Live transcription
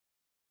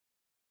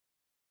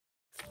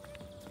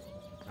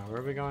Where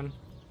are we going?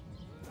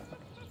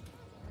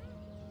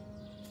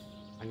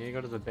 I need to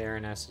go to the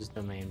Baroness's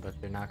domain, but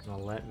they're not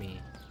gonna let me,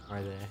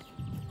 are they?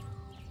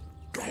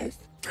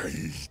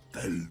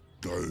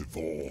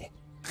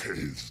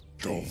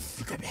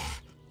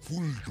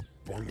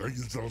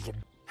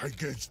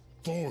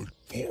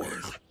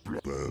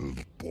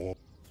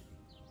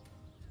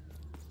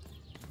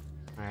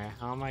 Alright,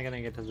 how am I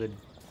gonna get to the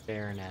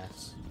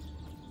Baroness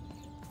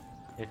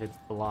if it's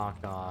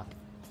blocked off?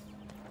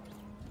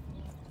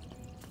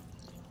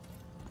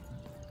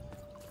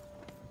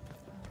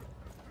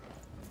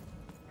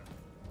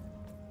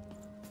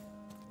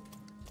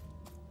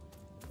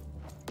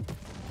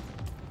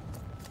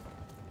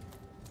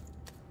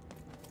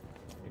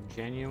 I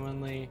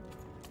genuinely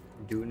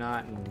do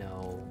not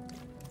know.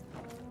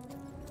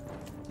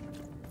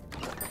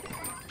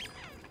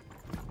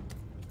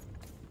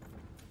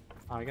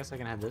 Oh, I guess I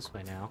can head this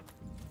way now.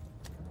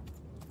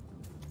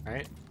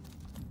 Alright.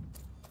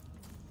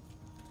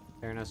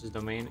 Baroness's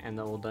domain and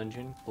the old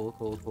dungeon. Cool,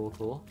 cool, cool,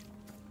 cool.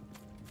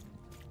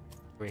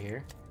 We're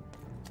here.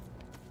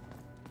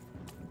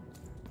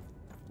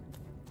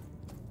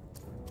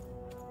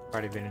 I've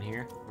already been in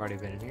here. I've already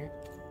been in here.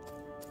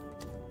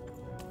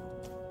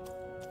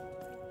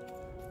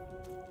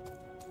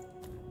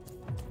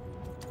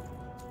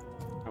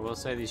 I will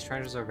say these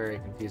treasures are very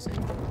confusing.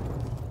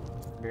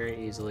 Very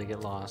easily get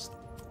lost.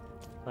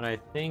 But I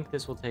think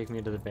this will take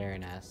me to the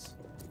Baroness.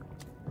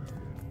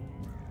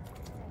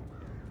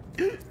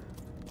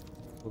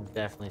 Will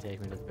definitely take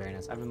me to the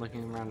Baroness. I've been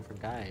looking around for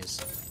guys.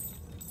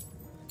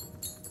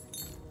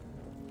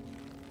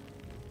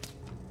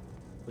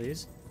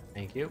 Please?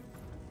 Thank you.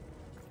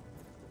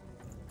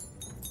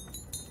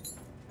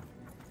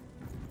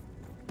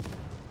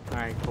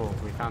 Alright, cool.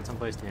 We found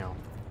someplace new.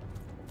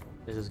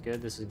 This is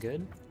good, this is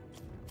good.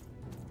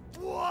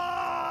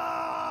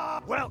 Whoa!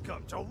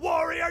 Welcome to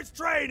Warriors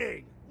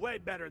Training! Way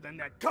better than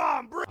that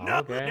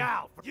Okay.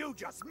 Now, you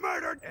just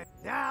murdered, and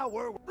now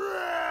we're...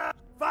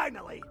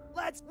 Finally,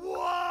 let's...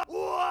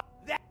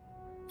 That...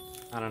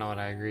 I don't know what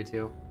I agreed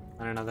to.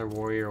 On another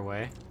warrior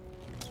way.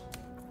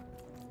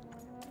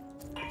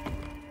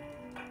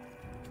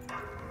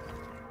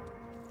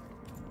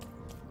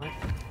 What?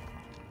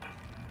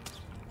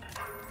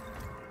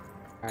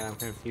 Alright, I'm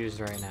confused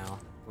right now.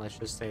 Let's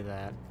just say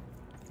that.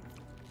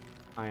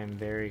 I am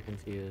very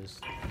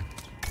confused.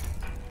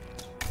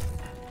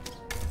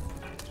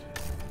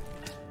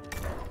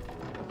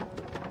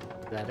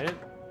 Is that it?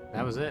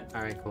 That was it?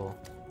 Alright, cool.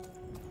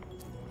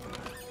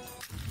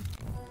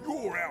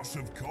 Your house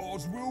of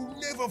cards will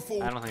never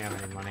fall. I don't think I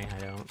have any money. I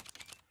don't.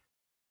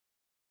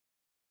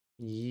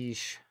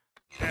 Yeesh.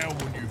 Now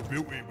when you've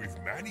built it with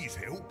Manny's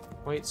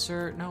help. Wait,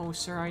 sir. No,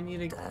 sir. I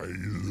need a...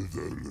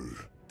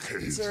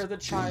 Sir, the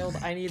child.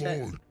 I need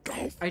that...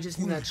 I just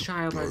need that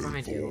child right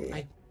behind you.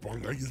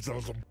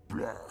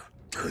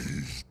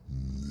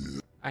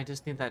 I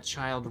just need that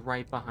child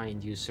right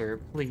behind you, sir.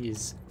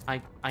 Please.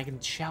 I can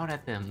shout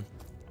at them.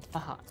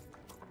 Fuck.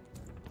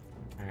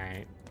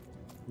 Alright.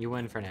 You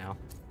win for now.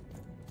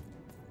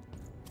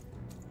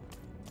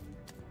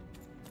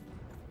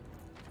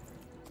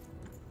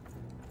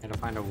 Gotta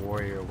find a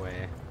warrior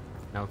way.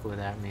 No clue what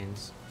that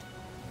means.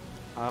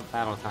 Oh,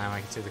 battle time.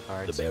 I can see the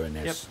cards. The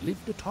Baroness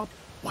lived atop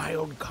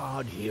Wild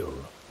Card Hill,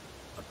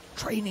 a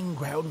training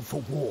ground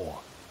for war,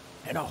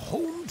 and a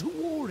home to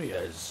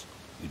warriors.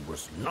 It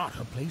was not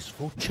a place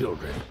for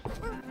children.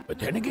 But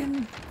then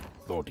again,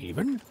 thought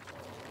even,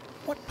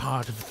 what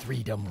part of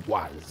freedom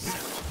was?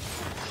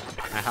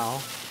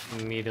 Ow.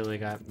 Immediately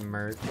got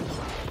murked.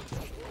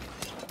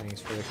 Thanks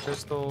for the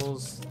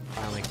crystals.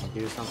 Finally can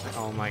do something.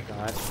 Oh my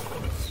god.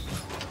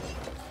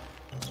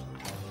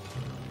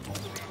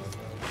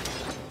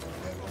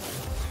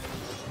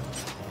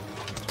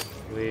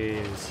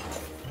 Please.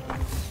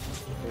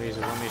 Please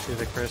let me shoot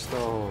the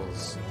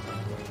crystals.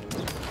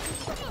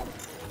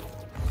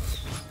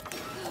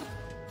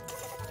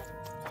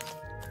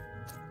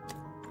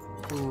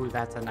 Ooh,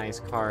 that's a nice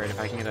card. If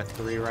I can get a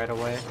 3 right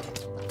away.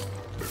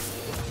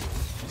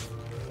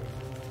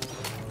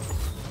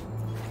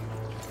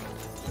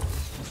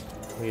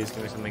 Please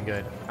give me something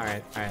good.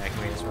 Alright, alright, I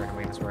can make this work, I can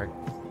make this work.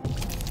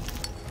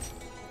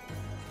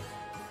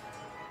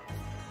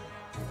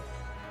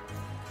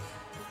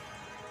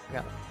 I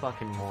got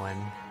fucking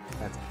 1.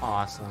 That's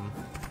awesome.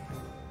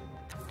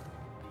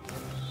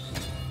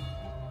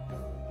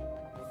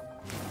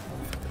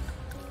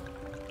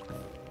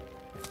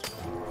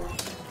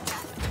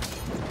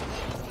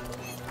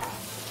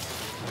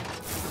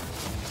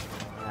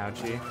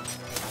 Ouchie.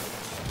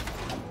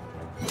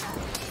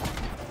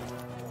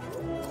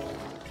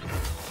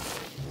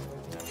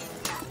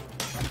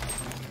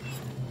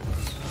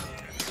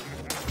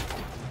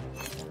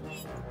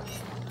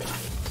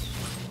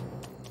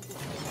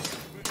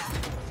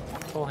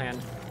 Full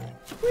hand.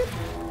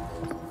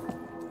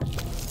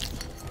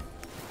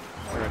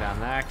 Throw down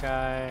that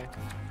guy.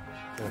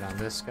 Throw down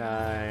this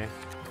guy.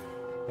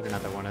 Get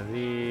another one of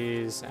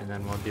these, and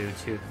then we'll do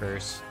 2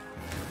 curse.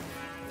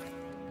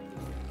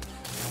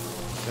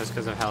 Just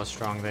because of how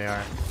strong they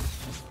are.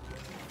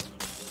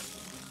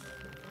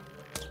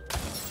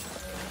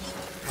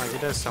 Like,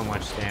 it does so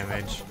much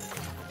damage.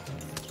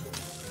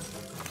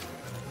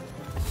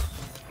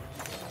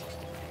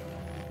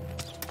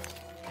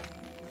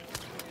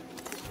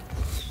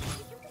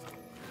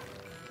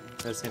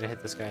 Just need to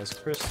hit this guy's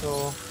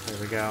crystal. There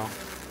we go.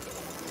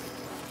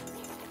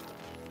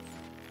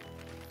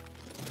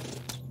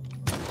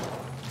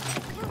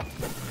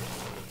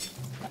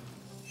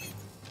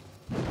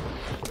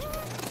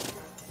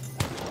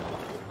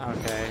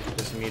 Okay,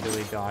 just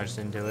immediately dodged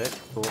into it.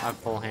 Cool, I have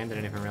full hand,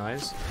 didn't even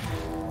realize.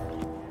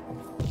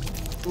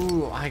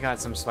 Ooh, I got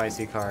some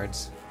spicy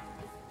cards.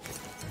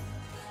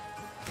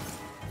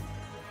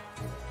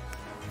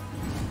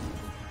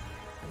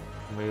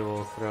 We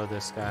will throw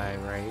this guy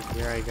right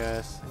here, I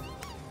guess.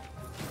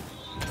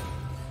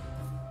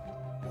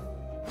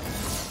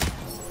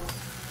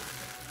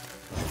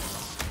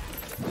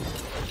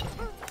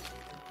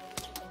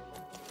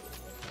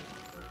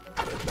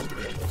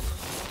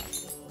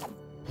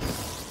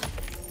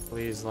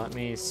 Please let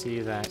me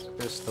see that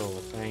crystal,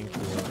 thank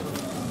you.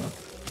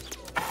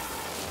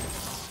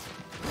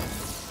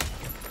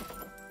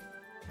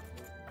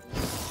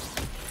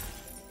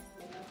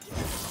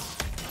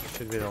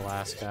 Should be the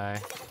last guy.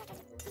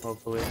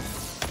 Hopefully.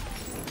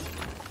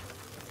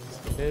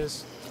 It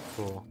is?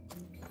 Cool.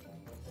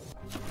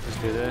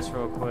 Just do this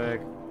real quick.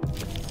 Do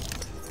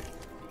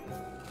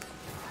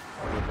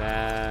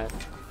that.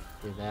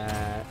 Do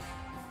that.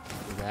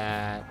 Do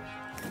that.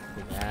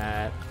 Do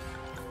that.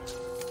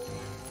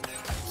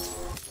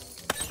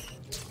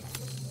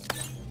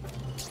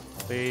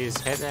 Please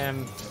hit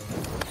him.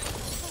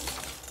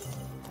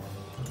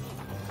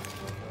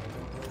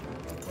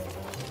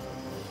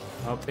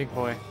 Oh, big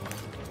boy.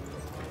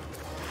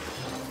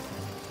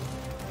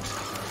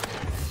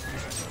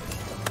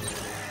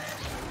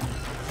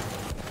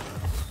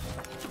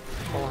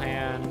 Full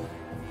hand.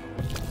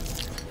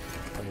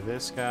 Play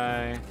this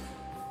guy.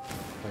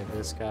 Play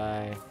this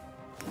guy.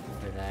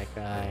 Play that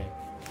guy.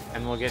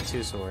 And we'll get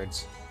 2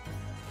 swords.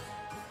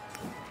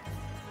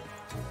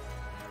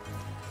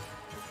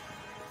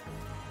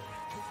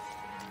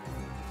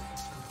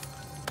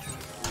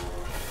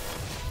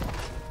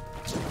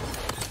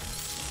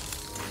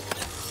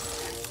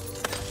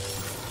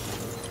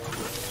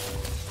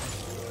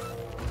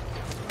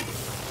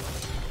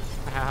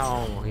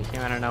 Ow, he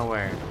came out of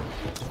nowhere.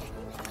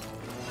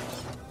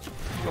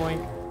 Going.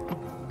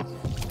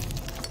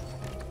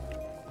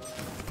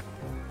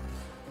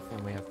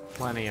 And we have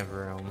plenty of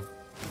room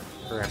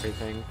for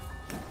everything.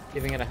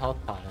 Giving it a health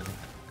pot in.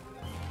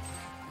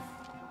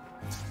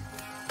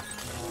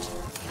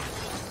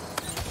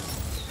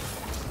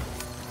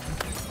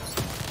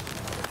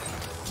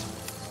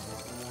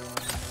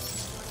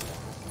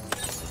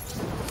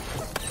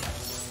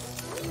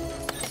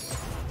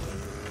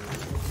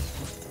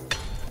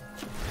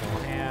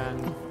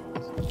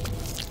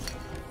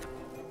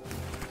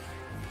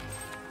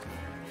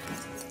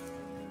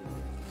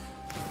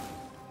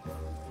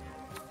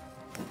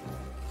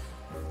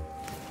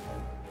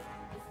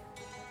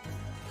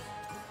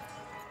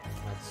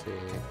 See.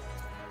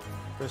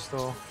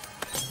 Crystal.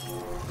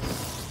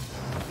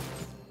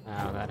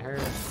 Ow, that hurt.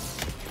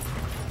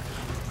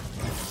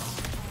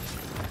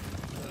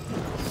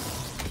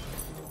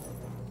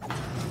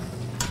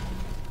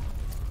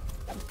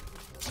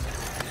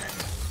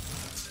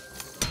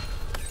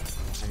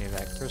 I need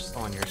that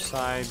crystal on your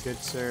side, good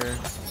sir.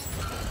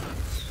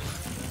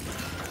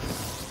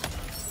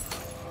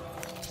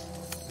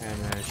 And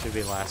then it should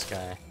be last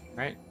guy,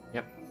 right?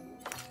 Yep.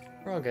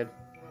 We're all good.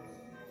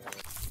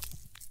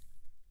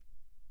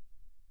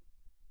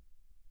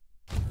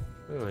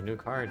 Ooh, a new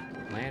card.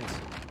 Lands.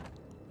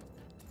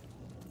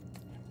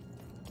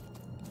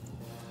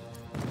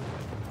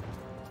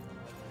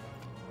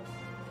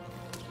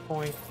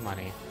 Point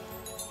money.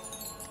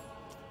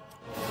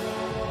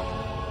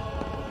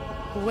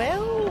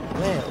 Well,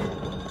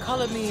 well.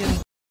 Color me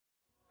in.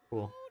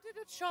 Cool. How did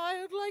a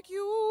child like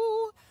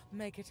you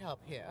make it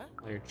up here?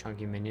 All your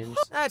chunky minions.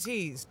 At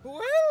ease.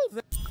 Well,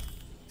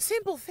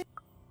 simple thing.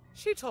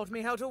 She taught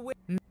me how to win.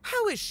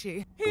 How is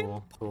she?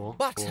 Cool, cool.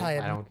 But cool. I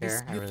am I don't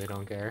care. I really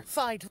don't care.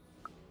 Fight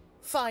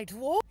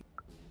war,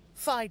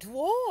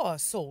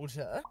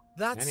 soldier.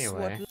 That's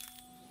Anyway. what.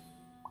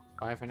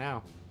 Bye for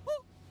now.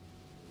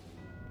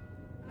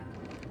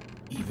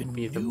 Even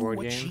Beat the knew board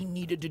what game. she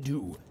needed to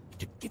do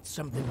to get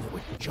something that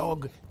would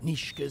jog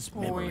Nishka's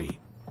memory.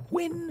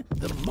 Win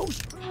the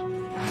most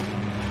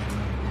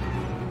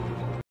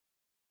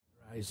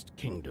prized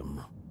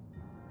kingdom.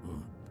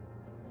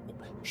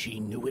 She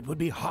knew it would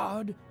be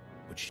hard,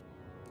 but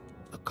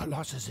the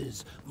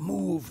Colossuses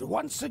moved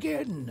once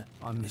again.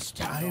 This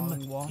time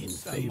in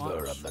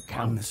favor of the I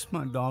Count. miss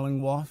my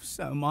darling wife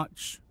so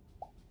much.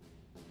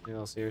 Maybe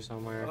I'll see her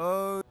somewhere.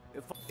 Oh,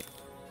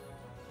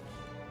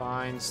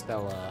 Find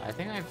Stella. I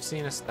think I've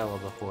seen a Stella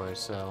before,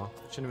 so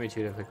it shouldn't be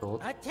too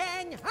difficult.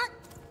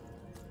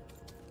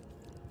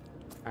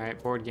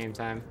 Alright, board game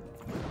time.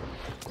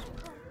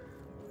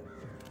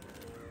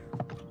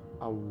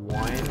 A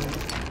 1.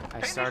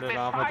 I started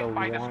off with a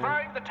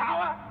 1. the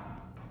tower.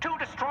 To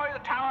destroy the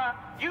tower,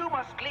 you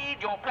must lead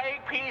your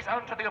playing piece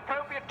onto the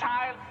appropriate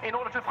tile in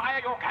order to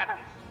fire your cannons.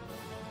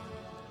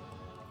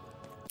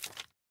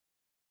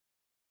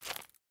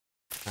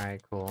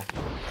 Alright, cool.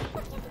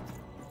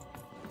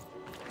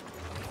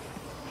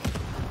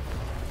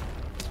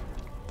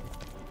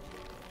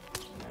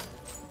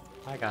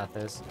 I got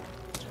this.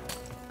 It's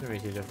gonna be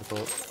too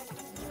difficult.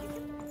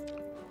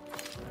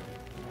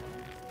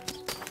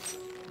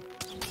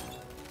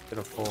 Get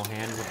a full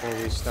hand before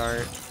we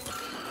start.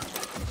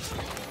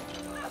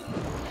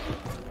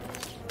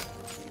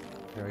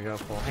 There we go,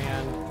 full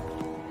hand.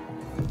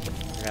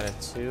 I got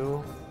a 2.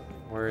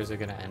 Where is it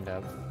gonna end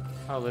up?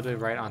 Oh, literally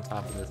right on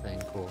top of the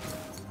thing. Cool.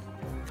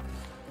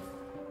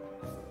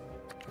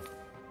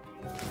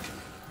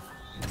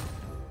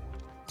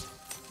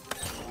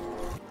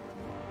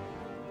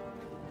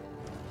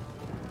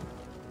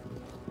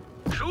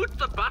 Shoot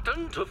the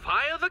button to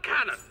fire the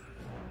cannon.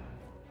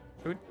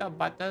 Shoot the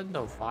button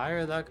to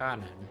fire the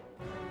cannon.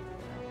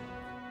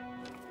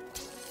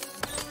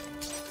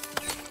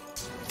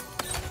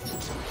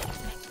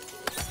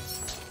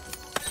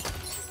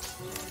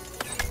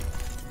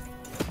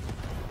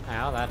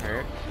 Ow, that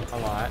hurt a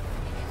lot.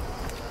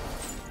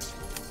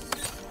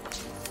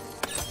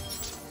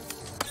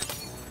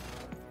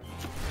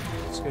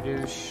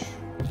 Skadoosh.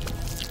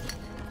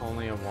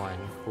 Only a 1.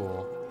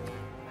 Cool.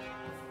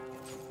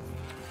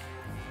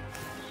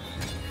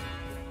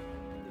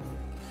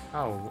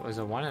 Oh, was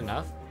a 1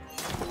 enough?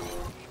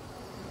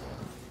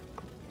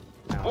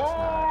 No, it's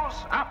Walls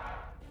not.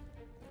 up.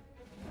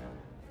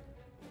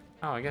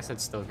 Oh, I guess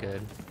it's still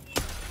good.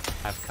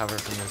 Have cover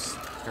from this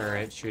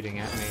turret shooting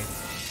at me.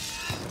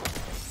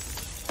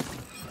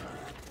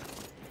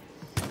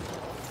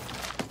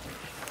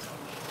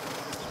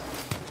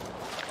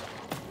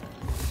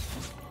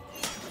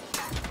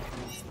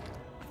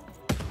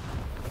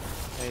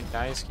 Hey,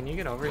 Dice, can you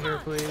get over here,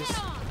 please?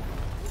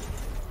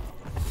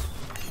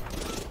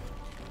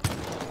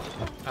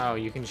 Oh,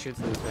 you can shoot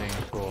through the thing.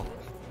 Cool.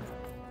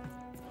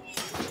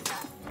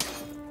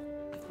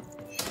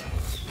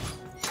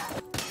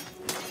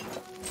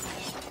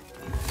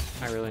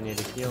 I really need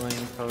a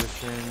healing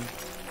potion.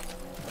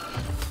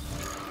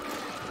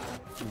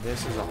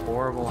 This is a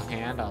horrible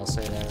hand, I'll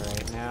say that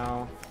right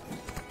now.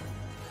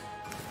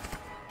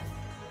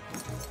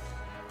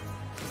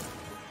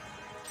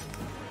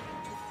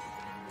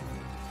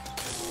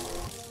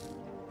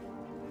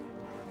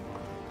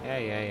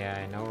 Yeah,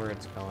 I know where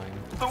it's going.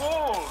 The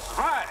walls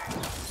rise.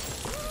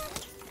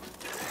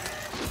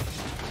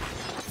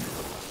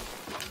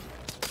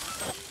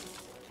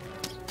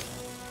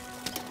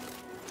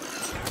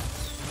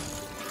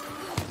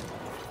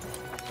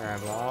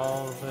 Grab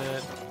all of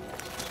it.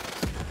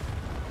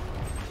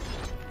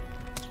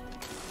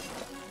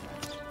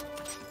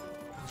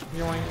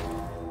 Yoink.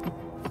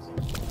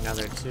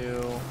 Another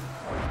 2.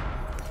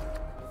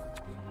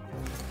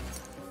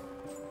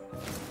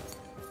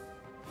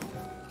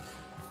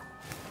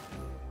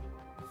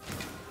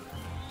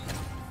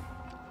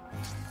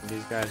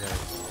 These guys are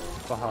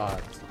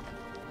fucked.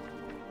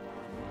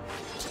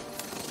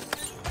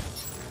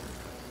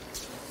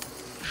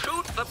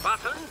 Shoot the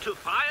button to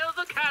fire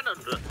the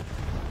cannon.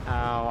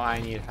 Ow, I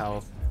need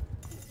health.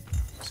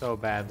 So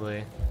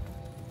badly.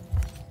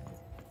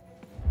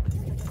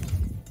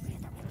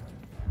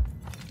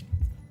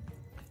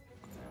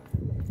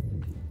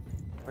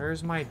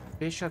 Where's my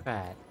bishop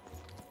at?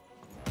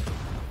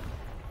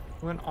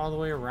 He went all the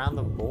way around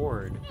the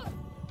board.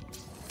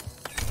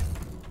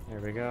 There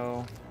we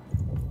go.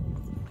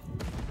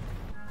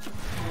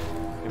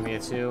 Give me a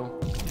 2.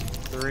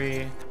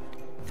 3.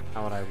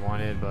 Not what I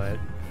wanted, but...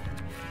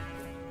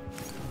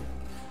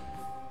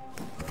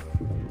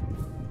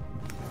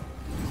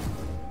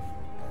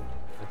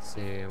 Let's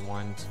see.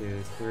 1,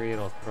 2, 3.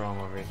 It'll throw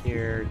them over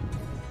here.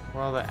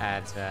 Where are all the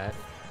ads at?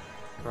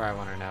 Where I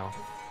want to know.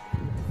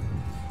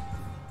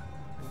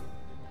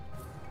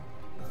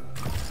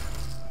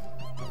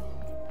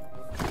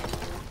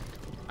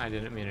 I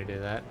didn't mean to do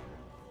that.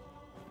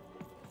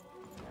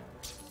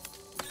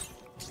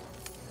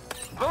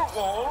 The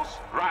walls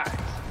rise.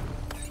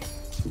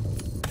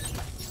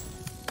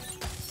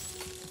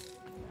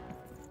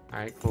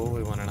 Alright, cool.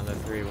 We want another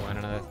 3. We want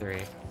another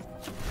 3.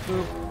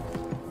 Boop.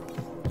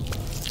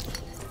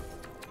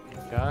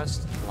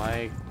 Just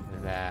like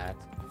that.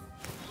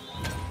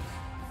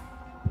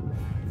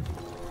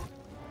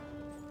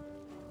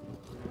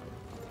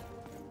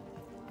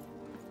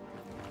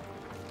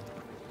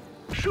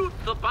 Shoot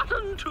the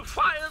button to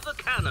fire the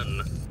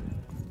cannon.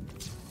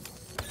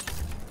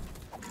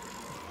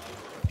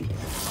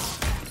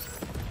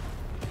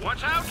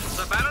 Watch out!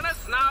 The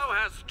Baroness now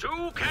has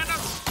 2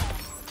 cannons.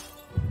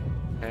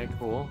 Okay,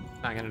 cool.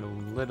 Not gonna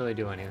literally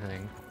do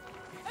anything.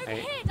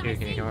 Hey, dude,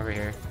 can you come over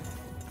here?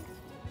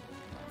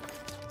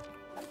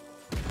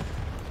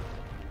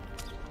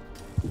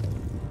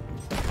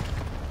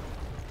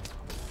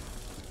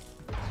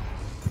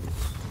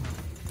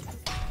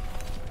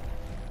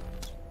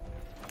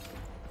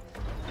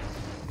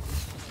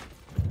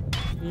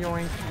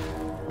 Yoink.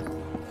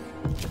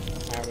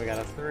 Alright, we got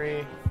a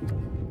 3.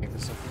 Make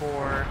this a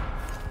 4.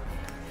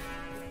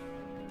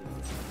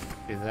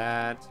 do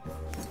that.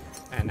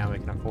 And now we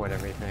can afford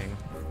everything.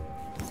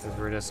 Because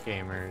we're just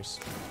gamers.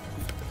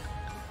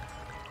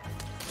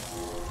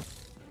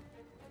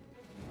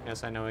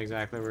 Yes, I know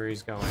exactly where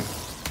he's going.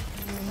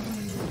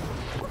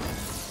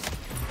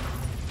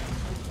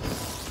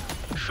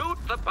 Shoot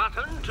the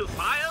button to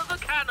fire the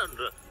cannon.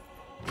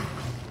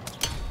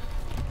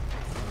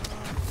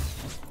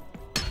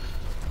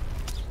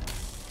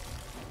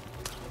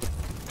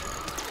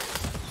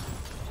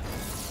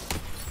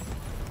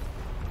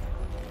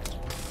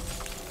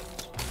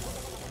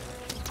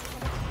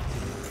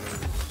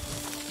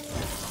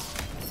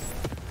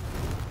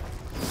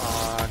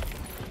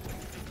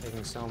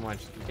 So much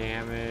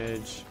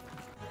damage.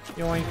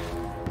 Yoink.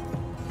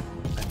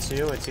 A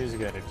 2? A 2 is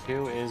good. A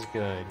 2 is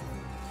good.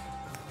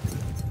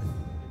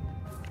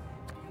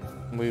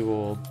 We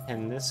will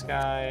pin this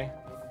guy.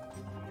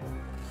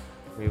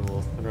 We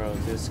will throw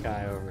this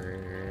guy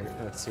over.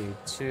 Let's see,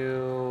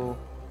 2.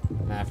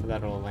 And after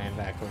that, it'll land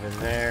back over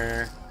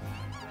there.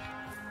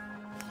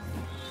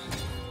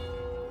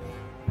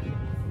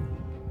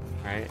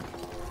 Alright.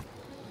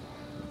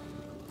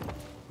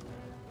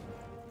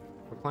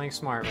 Playing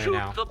smart right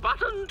now. Shoot the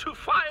button to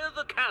fire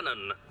the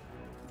cannon.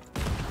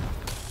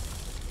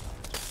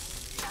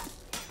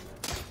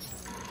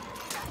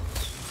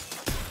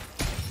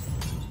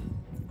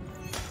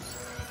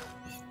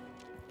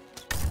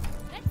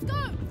 Let's go.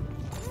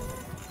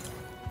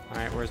 All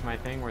right, where's my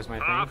thing? Where's my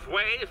thing?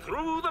 Halfway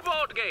through the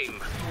board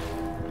game.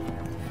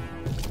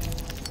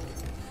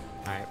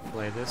 All right,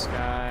 play this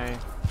guy.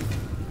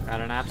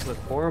 Got an absolute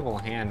horrible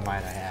hand,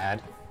 might I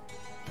add.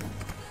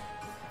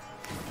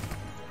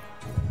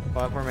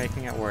 But we're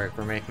making it work.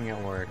 We're making it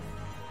work.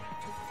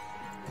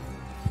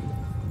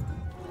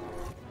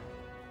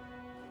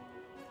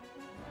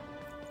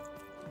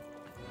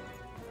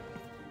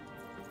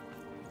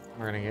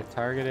 We're gonna get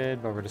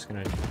targeted, but we're just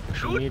gonna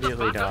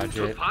immediately dodge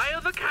it. Fire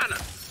the cannon.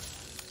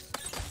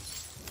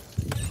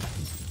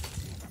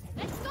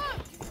 Let's go.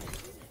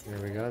 There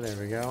we go. There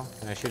we go.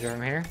 Can I shoot it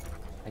from here?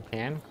 I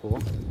can.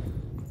 Cool.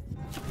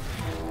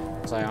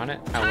 Was I on it?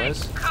 I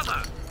was. Take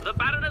cover. The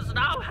Baroness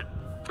now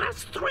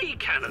has 3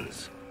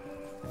 cannons.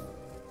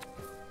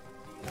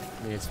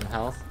 Need some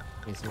health.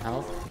 Need some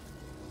health.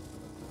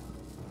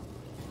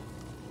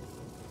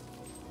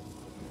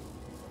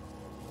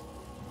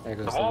 There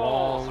goes the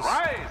walls.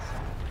 Rise.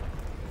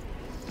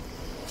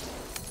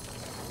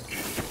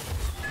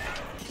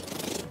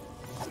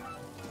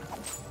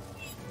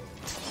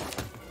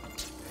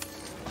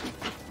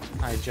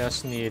 I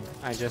just need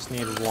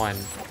 1.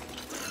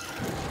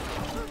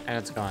 And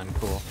it's gone.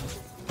 Cool.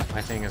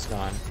 My thing is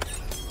gone.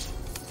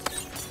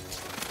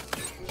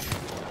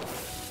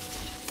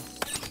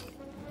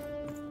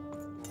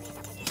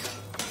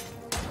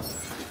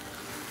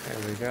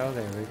 There we go,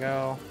 there we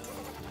go.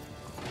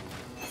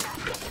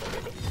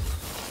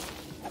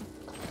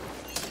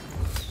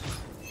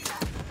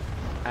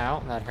 Ow,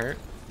 that hurt.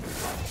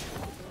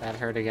 That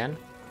hurt again.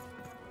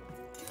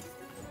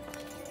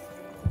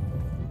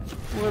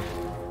 Whoop.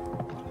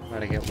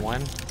 Gotta get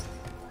 1.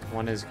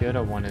 1 is good,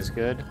 a 1 is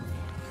good.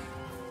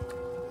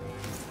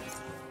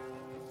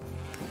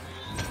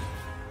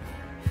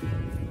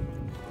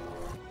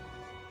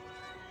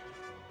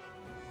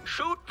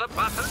 Shoot the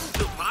button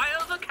to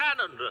fire the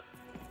cannon.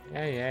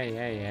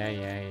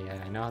 Yeah.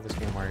 I know how this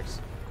game works.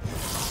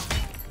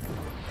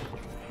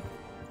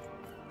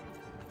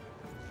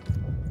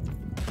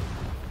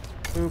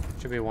 Boop.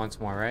 Should be once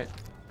more, right?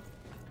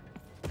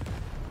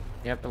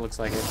 Yep, it looks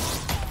like it.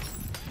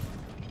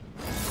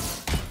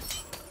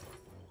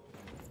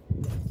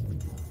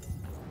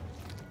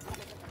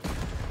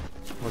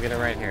 We'll get it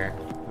right here,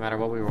 no matter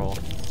what we roll.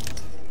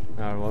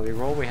 No matter what we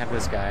roll, we have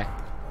this guy.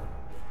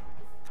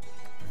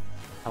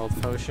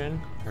 Health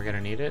potion. We're gonna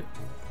need it.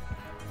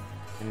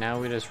 And now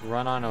we just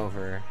run on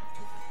over.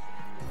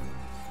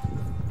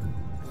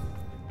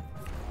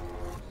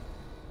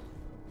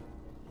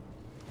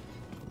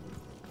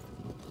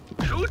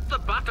 Shoot the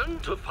button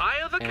to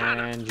fire the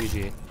cannon. And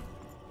GG.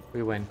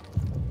 We win.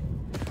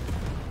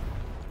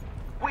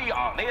 We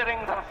are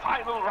nearing the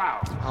final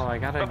round. Oh, I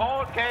gotta... The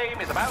board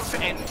game is about to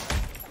end.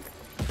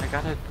 I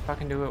gotta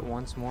fucking do it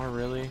once more,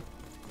 really?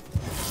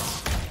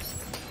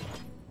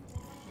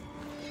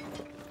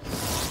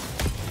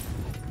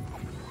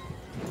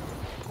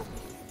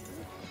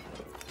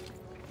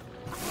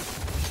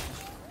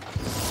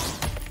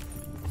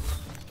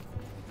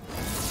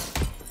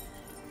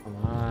 Come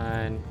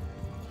on.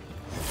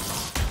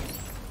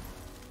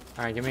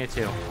 Alright, give me a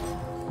 2.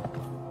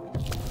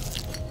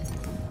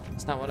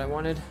 That's not what I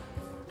wanted.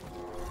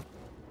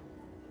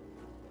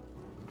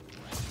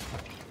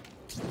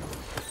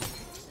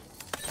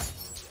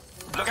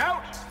 Look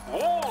out!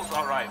 Walls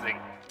are rising.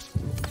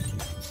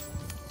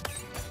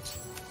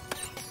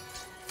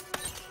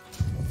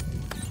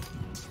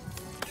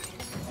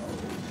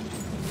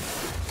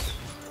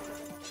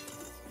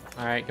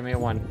 Alright, give me a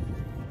 1.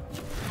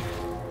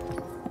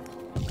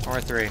 Or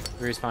a 3.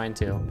 3's fine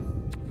too.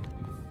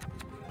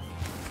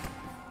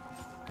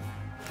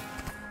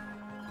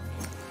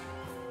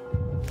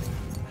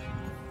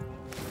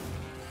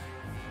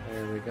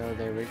 There we go,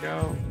 there we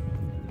go.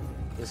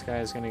 This guy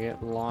is gonna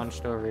get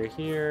launched over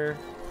here.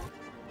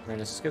 We're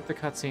gonna skip the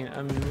cutscene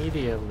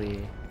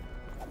immediately.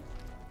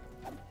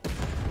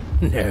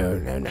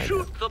 No.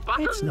 Shoot the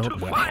button That's not to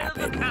what fire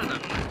the happened. cannon.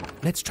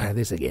 Let's try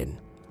this again.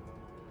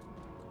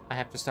 I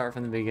have to start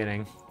from the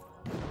beginning.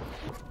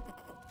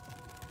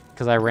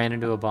 Because I ran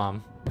into a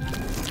bomb.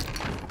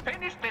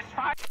 Finish this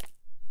fight.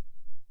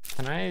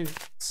 Can I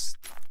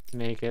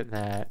make it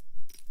that...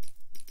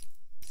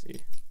 Let's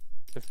see.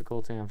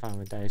 Difficulty, I'm fine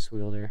with Dice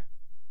Wielder.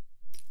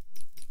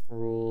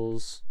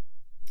 Rules.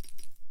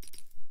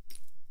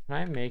 Can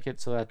I make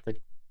it so that the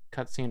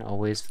cutscene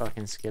always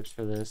fucking skips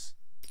for this?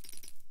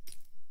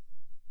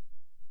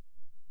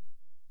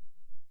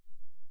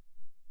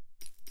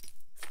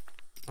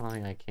 I don't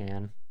think I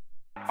can.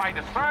 By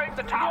destroying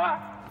the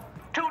tower.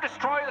 To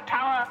destroy the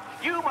tower,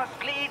 you must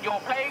lead your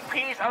playing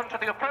piece onto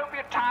the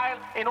appropriate tile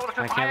in order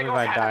to I fire can't your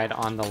believe I cannon. died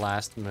on the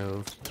last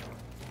move.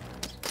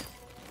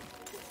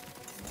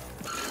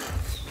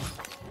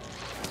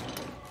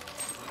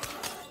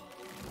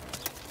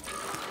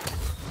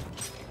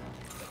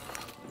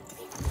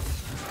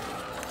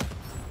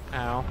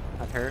 Ow,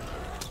 that hurt.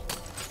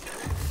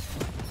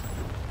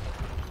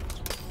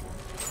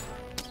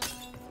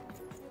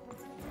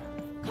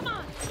 Come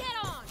on, get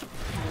on!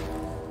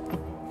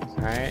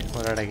 Alright,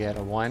 what did I get?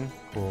 A 1?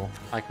 Cool.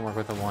 I can work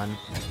with a 1.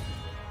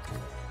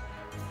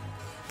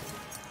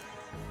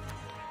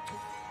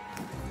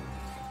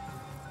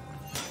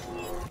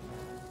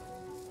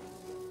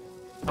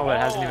 Oh, it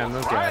hasn't even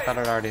moved yet. I thought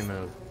it already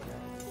moved.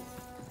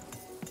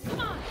 Come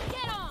on,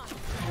 get on!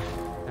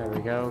 There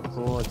we go.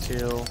 Cool, a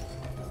 2.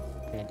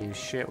 Can't do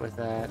shit with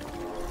that.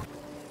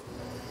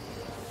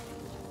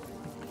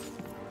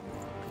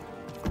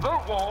 The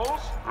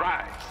walls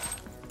rise.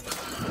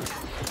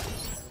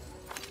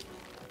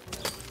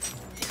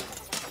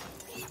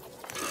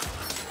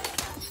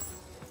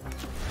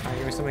 Alright,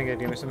 give me something good,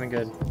 give me something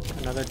good.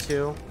 Another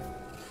 2.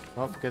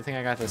 Oh, good thing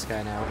I got this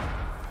guy now.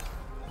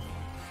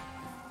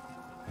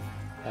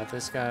 Got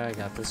this guy,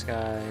 got this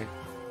guy.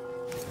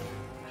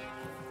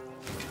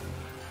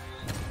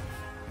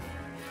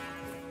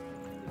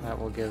 That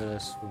will give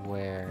us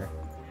where?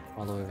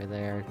 All the way over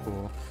there,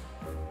 cool.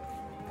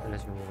 Let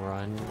us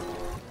run.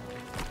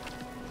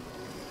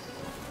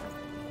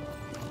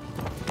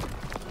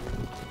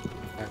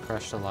 Got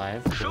crushed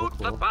alive. Cool, Shoot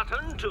the cool.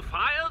 button to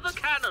fire the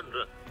cannon.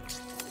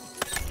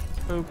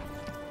 Boop.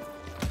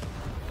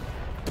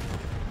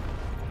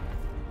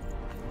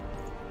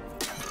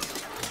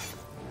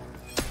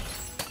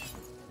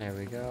 There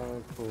we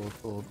go. Cool,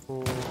 cool,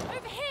 cool.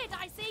 Over here,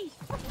 Dicey!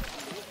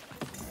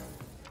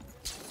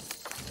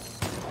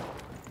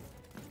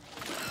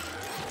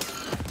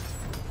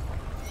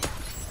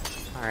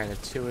 Alright, a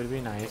 2 would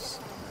be nice.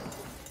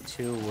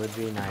 2 would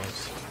be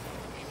nice.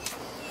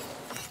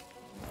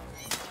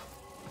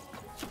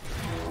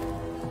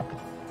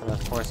 But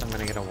of course I'm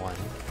gonna get a 1.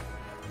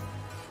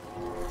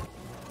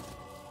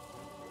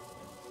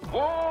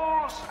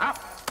 Walls up.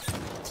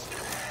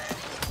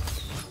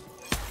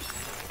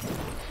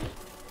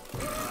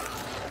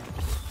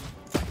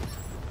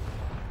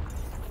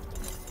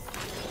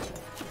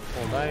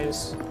 Full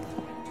dice.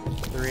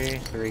 3.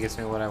 3 gets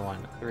me what I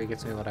want. 3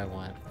 gets me what I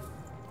want.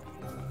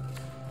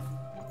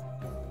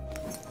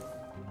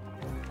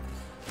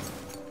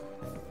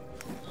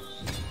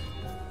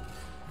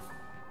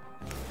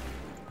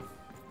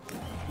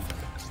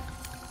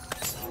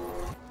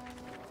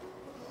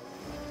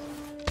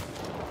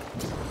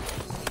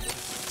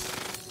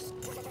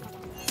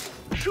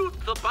 Shoot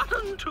the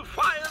button to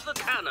fire the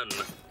cannon.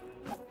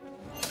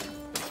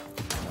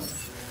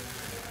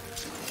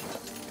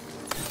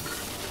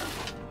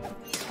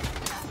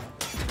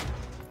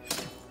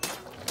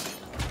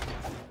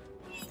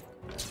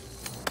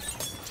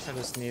 I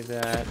just need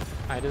that.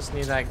 I just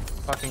need that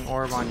fucking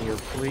orb on you,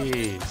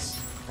 please.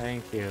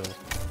 Thank you.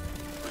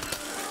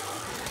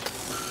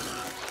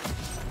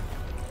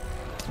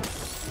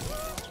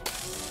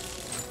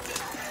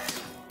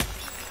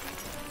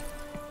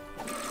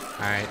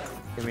 Alright,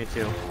 give me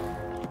 2.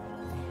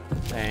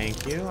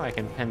 Thank you. I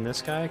can pin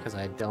this guy because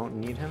I don't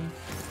need him.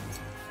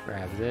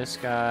 Grab this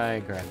guy,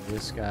 grab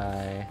this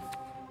guy.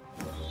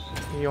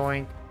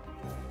 Yoink.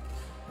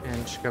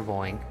 And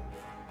shkaboink.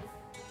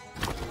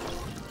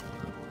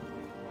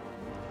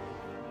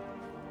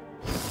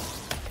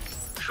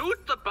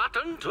 Shoot the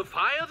button to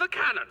fire the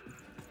cannon.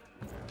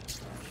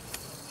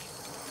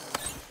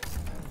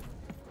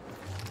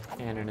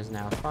 Cannon is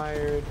now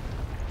fired.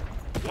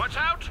 Watch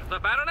out! The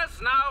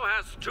Baroness now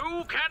has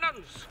 2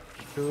 cannons.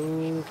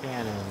 2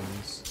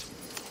 cannons.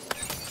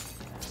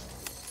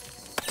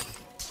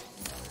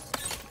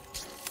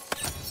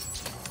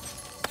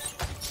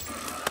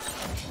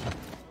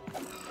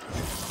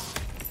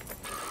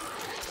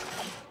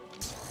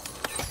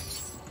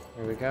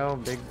 There we go,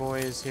 big boy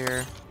is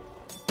here.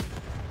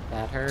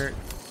 That hurt.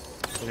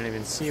 Didn't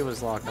even see it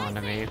was locked onto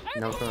me.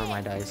 No clue where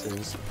my dice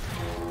is.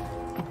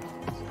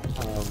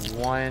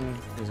 1.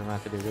 He's gonna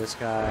have to do this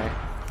guy.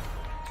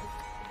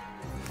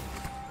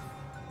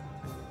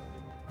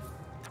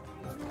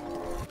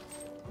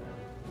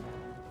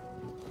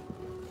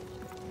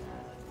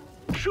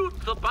 Shoot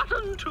the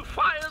button to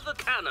fire the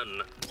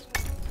cannon.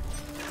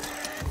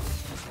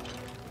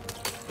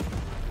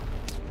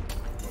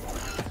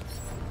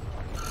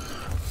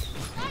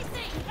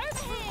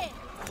 Over here!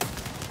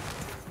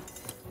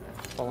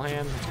 Full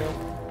hand, let's go.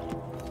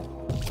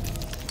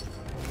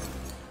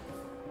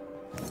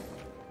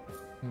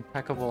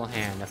 Impeccable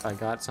hand if I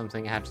got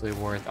something actually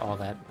worth all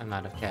that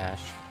amount of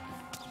cash.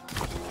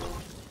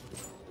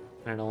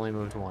 And it only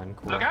moved one.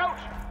 Cool. Look out!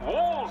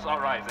 Walls are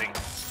rising.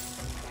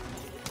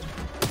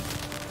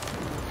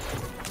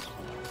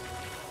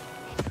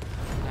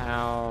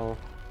 Now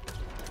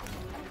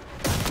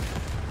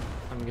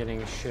I'm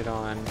getting shit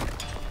on.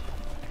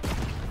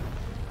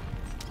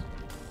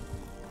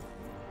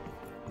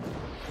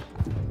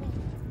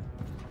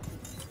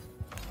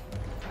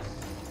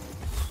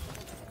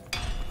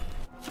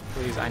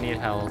 Please, I need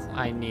health.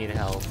 I need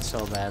health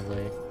so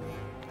badly.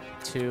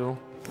 2.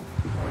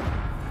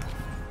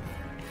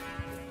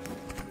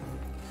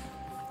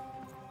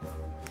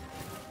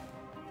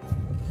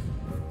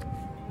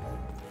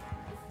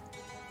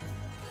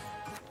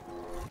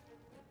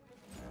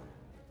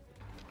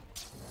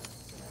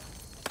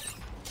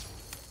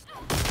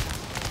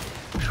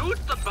 Shoot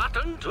the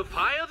button to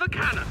fire the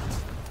cannon.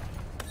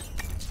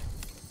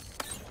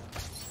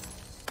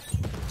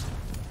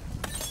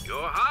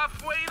 You're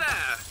halfway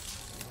there.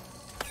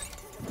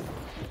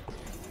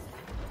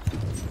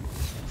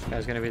 This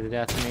guy's gonna be the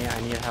death of me.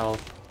 I need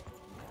health.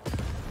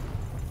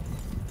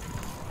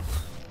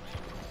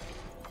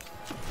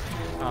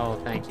 Oh,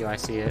 thank you. I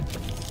see it.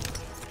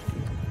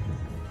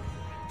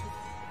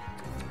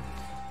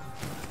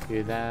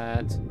 Do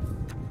that.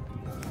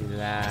 Do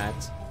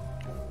that.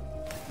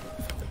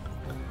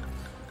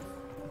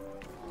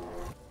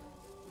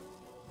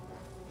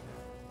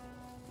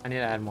 I need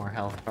to add more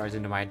health bars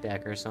into my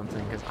deck or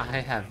something, because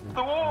I have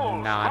The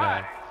walls nada.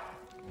 rise.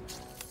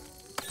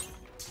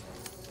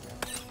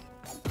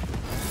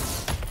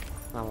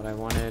 Not what I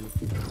wanted.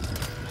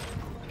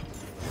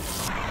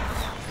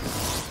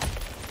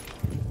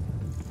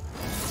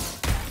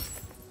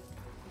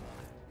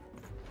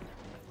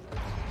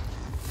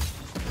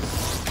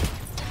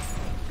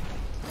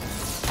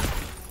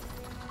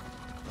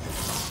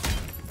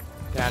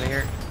 Get out of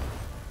here.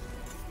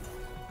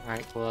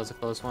 Alright, cool, that was a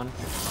close one.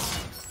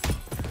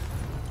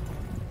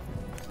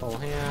 Full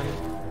hand.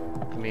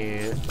 I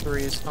mean,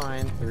 3 is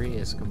fine. 3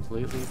 is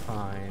completely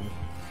fine.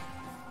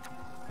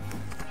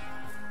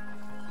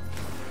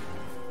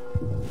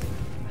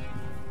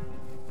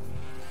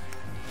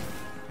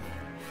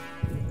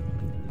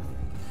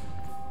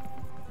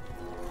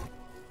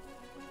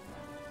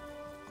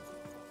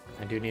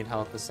 I do need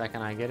health the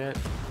second I get it.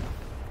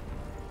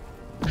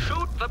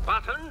 Shoot the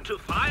button to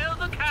fire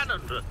the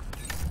cannon.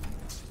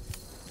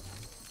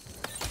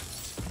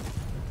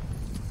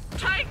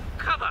 Take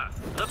cover.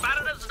 The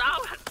Baroness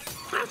now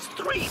has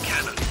 3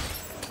 cannons.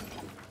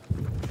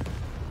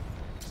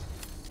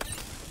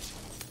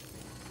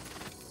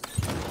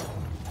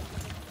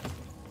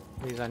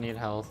 Please, I need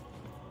health.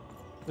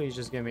 Please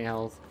just give me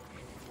health.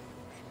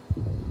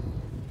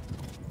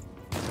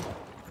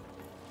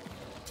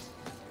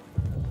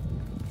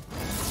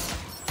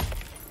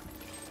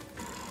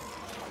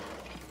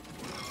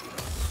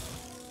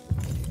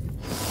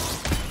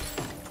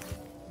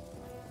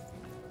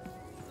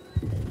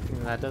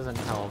 That doesn't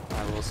help,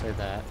 I will say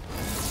that.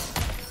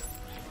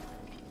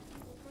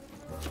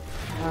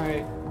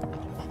 Alright.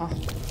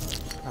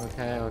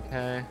 Okay,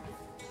 okay.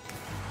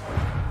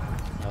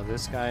 Throw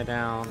this guy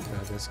down,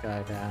 throw this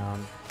guy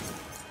down.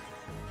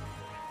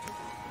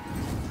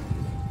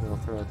 We'll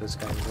throw this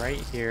guy right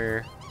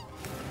here.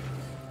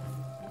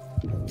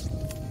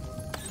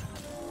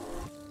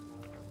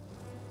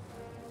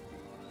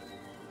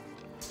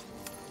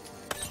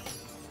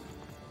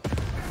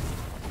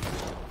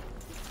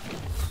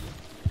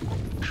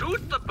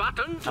 Shoot the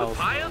button to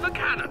fire the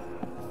cannon.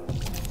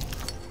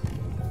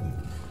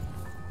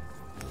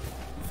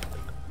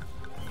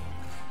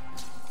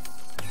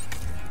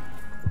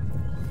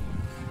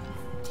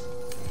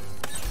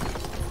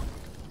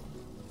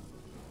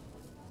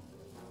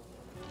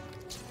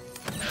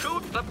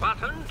 Shoot the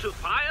button to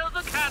fire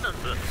the cannon.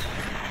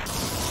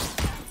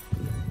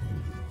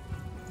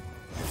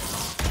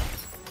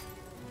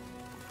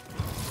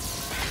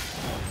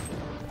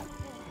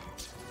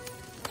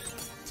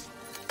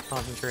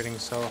 Concentrating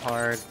so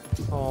hard.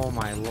 Oh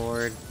my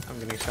lord. I'm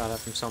getting shot at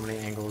from so many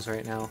angles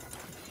right now.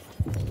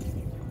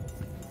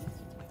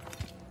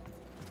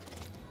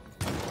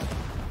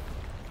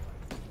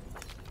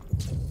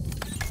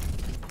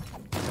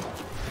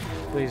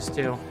 Please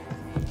do.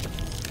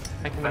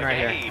 I can win right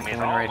here. I can win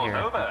right here.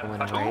 I can win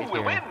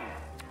right here.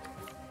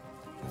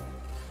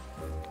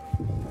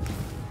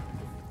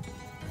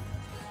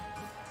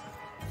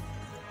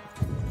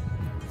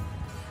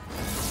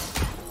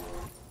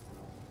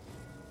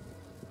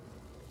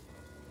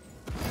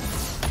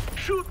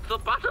 Shoot the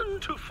button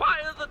to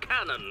fire the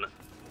cannon.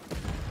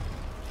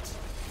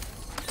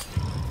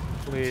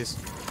 Please.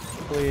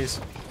 Please.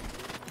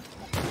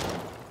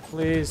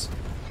 Please.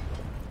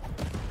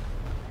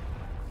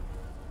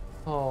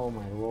 Oh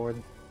my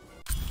lord.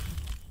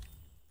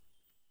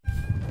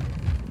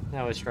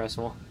 That was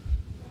stressful.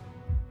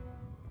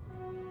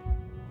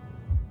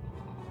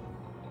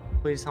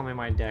 Please tell me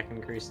my deck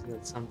increases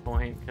at some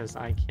point, because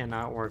I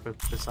cannot work with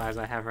the size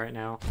I have right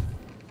now.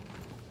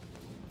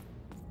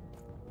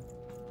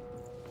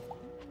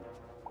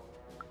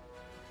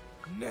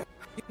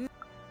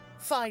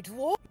 Fight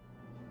war.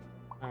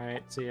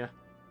 Alright, see ya.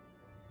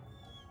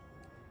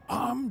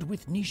 Armed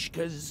with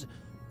Nishka's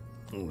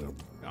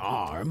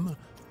arm,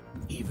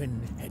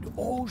 Even had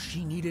all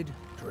she needed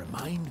to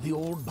remind the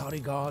old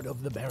bodyguard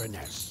of the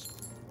Baroness.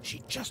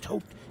 She just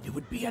hoped it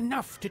would be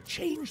enough to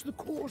change the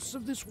course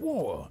of this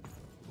war.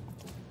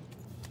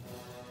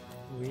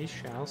 We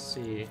shall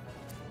see.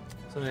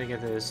 So I'm gonna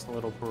get this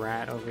little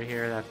brat over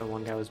here that the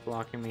one guy was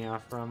blocking me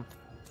off from.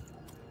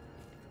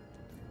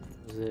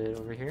 Is it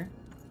over here?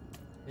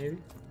 Maybe?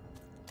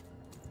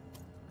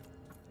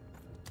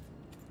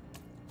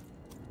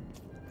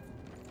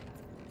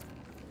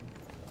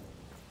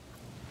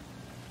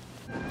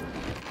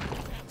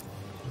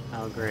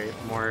 Oh great,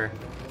 more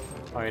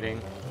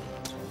fighting.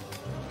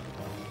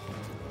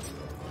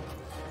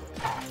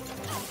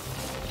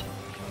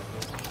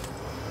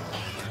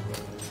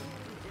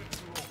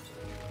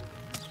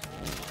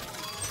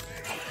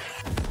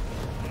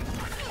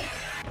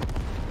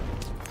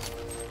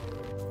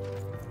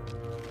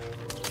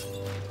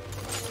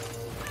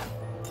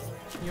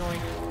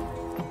 Yoink.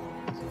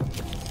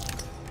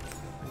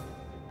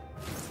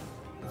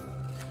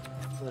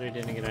 Literally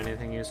didn't get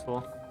anything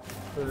useful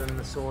other than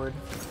the sword.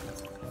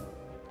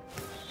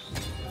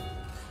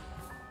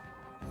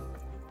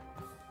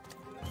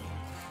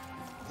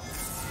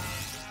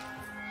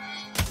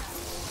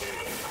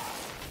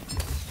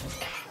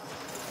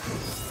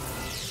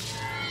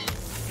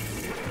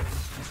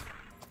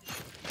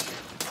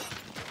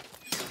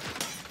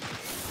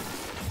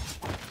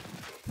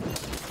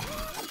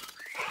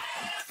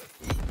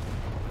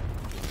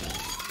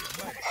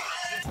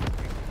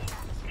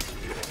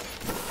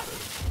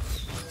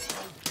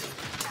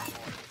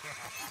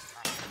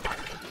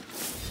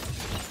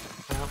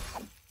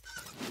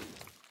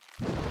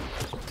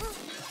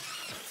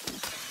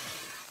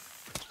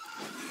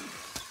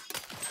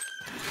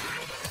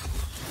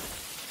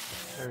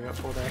 There we go,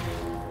 full deck.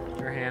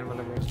 Your hand,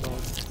 whatever it's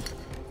called.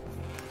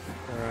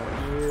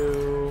 Throw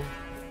you.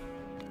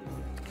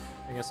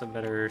 I guess a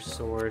better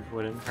sword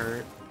wouldn't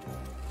hurt.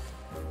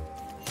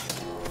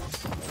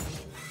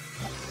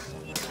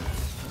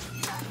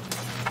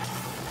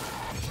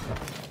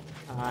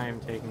 I'm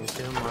taking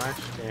too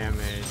much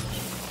damage.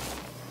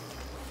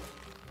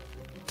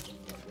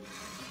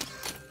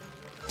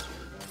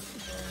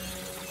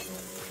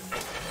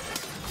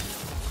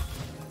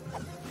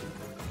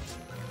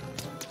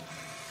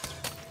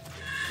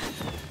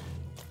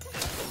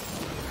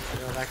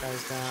 That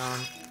guy's down.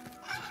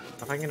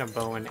 If I can get a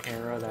bow and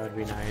arrow, that would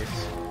be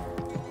nice.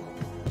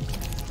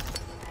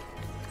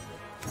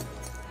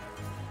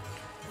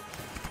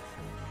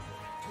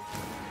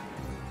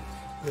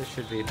 This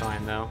should be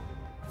fine though.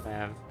 I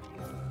have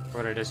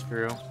what I just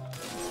drew.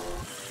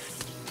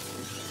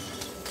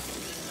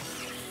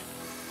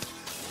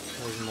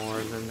 There's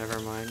more, then never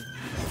mind.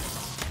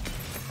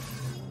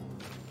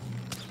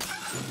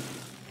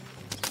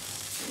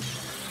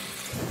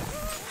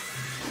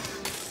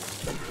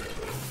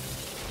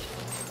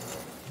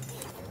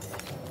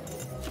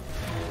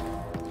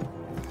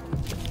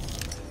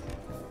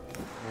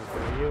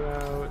 You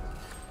out.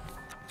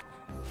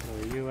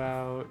 Throw you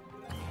out.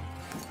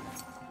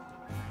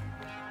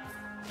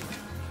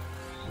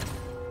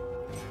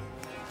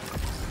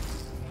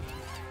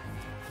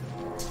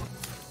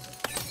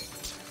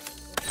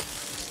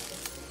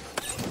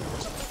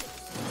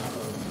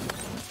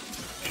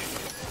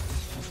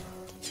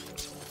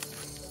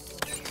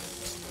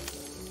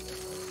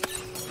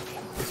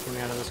 Just get me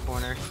out of this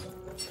corner.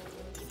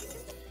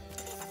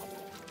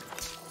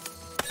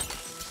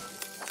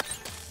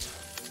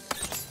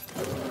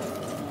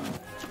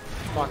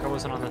 Fuck, I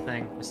wasn't on the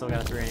thing. I still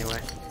got 3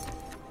 anyway.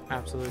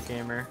 Absolute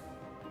gamer.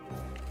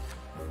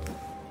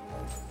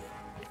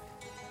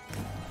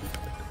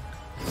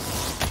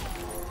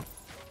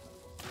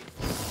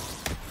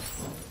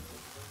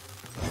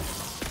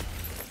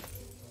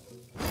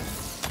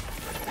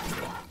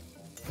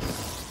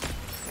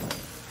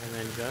 And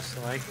then just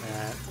like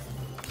that.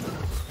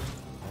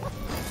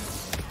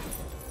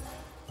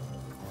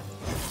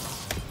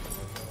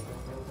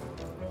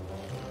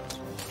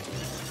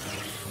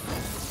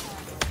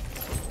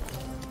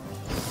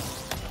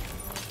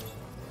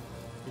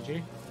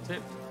 GG? That's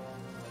it?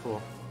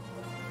 Cool.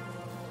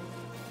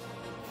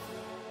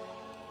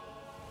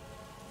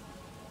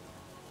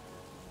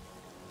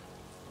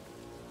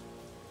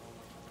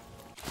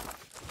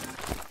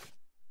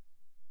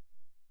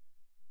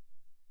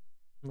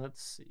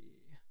 Let's see.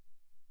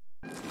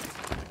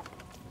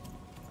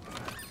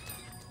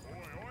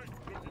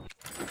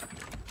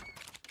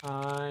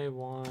 I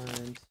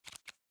want...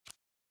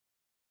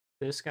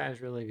 This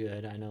guy's really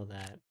good, I know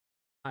that.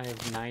 I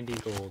have 90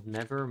 gold,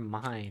 never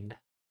mind.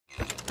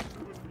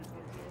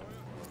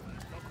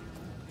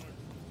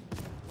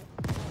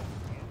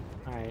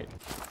 Alright,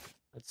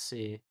 let's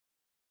see.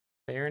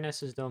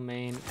 Baroness's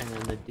domain and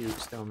then the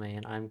Duke's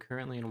domain. I'm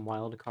currently in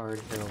Wildcard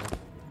Hill.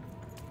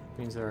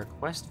 Means there are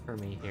quests for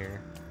me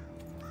here.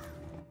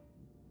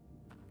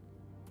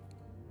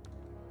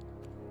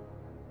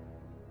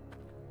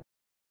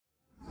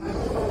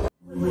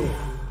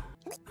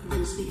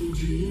 I'm speaking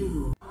to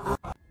you.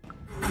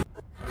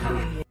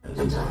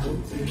 And I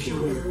don't think you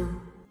will.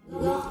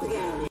 Lock the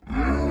galley.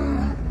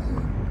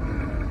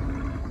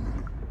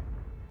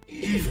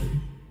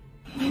 Even.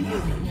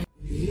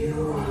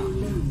 You are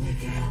alone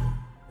again.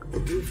 The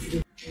drift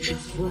of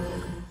just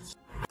words.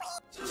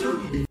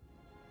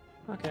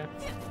 Okay.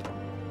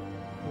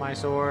 My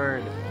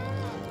sword.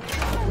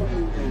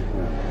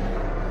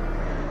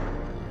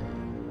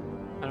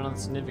 I don't know the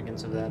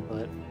significance of that,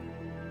 but...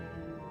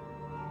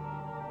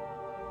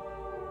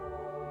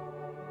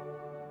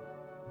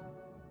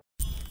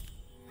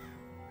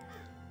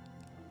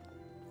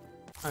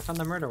 I found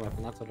the murder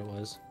weapon, that's what it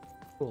was.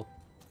 Cool.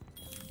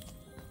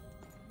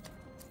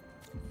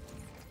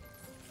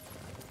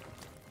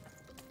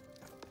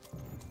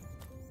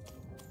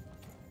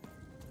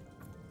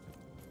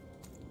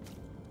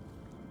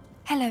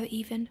 Hello,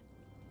 Even.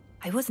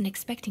 I wasn't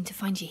expecting to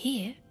find you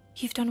here.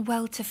 You've done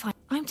well to find...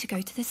 I'm to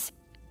go to this...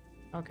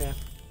 Okay.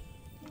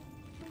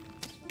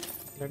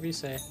 Whatever you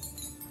say,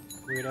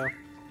 weirdo.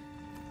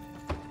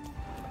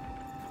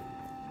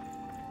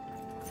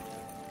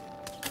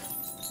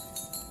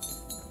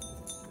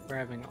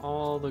 Grabbing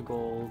all the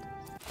gold.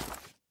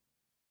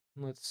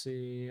 Let's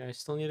see, I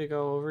still need to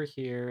go over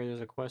here.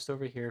 There's a quest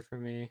over here for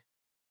me.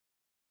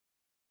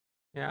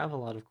 Yeah, I have a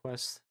lot of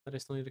quests that I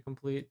still need to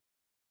complete.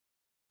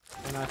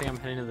 And I think I'm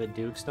heading to the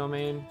Duke's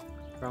domain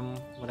from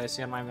what I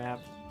see on my map.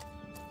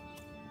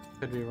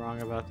 Could be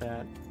wrong about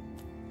that.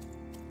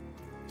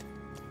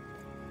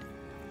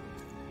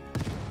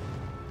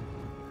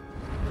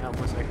 That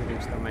looks like the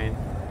Duke's domain.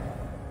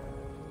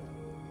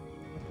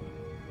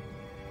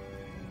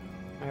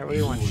 Alright, what do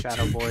you want,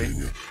 Shadow Boy?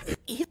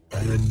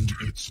 And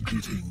it's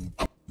getting.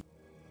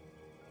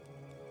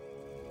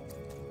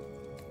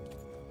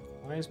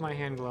 Why is my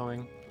hand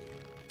glowing?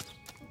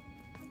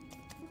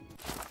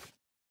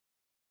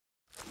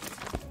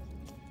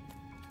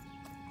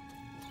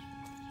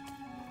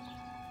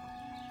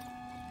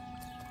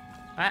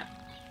 Ah!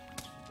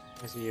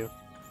 I see you.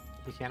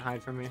 You can't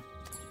hide from me.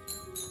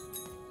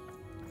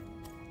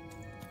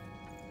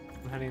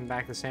 I'm heading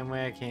back the same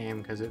way I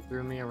came because it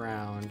threw me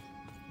around.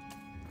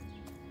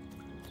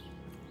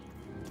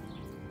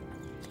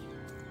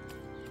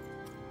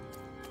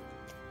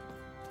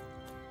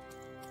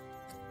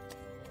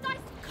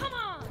 Come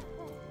on!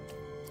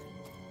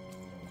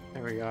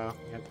 There we go.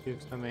 Yep,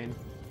 Duke's domain.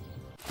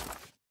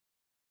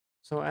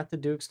 So at the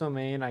Duke's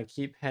domain, I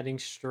keep heading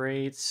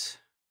straight.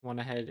 Want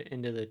to head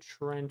into the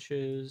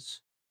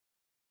trenches.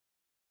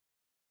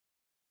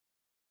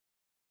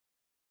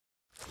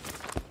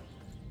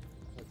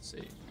 Let's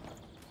see.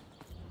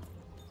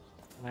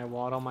 Can I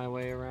waddle my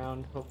way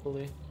around,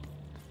 hopefully?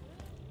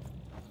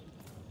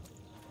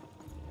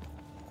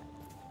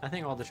 I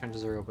think all the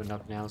trenches are opened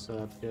up now, so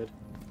that's good.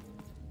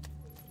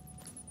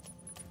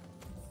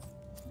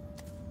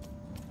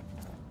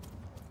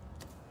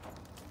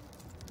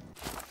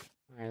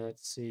 Alright,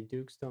 let's see.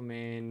 Duke's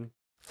domain.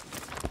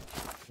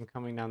 I'm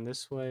coming down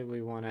this way.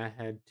 We want to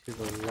head to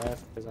the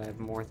left because I have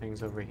more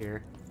things over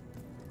here.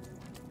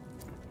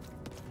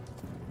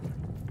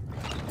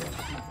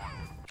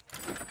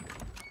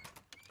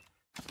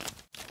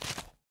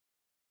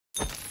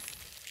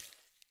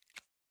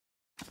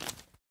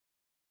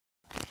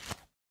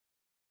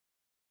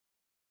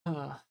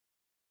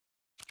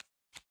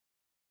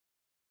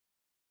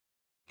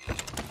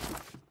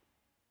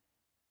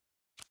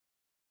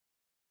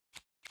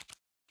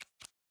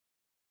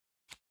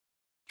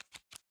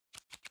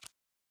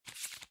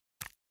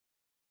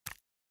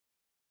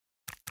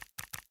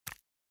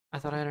 I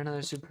thought I had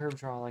another superb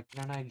draw. Like,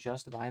 didn't I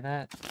just buy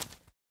that?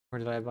 Or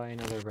did I buy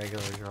another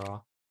regular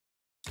draw?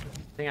 I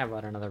think I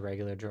bought another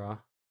regular draw.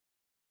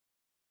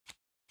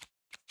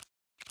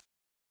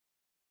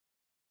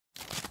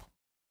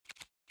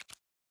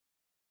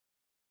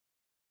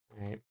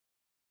 Alright.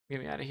 Get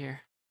me out of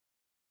here.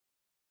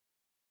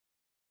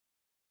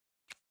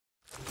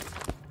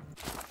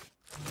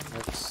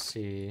 Let's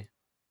see.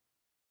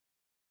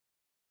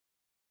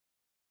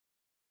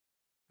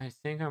 I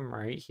think I'm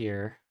right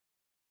here.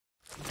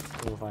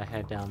 So if I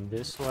head down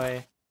this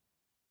way,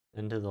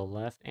 then to the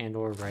left and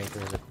or right,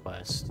 there's a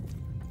quest.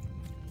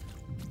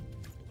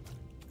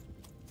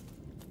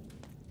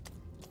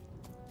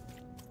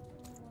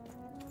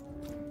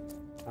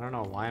 I don't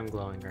know why I'm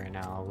glowing right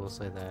now, I will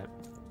say that.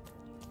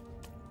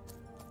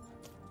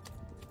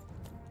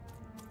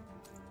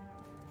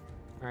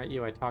 Alright,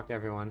 you, I talked to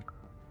everyone.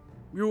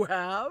 You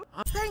have?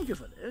 Thank you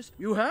for this.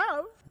 You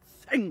have?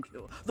 Thank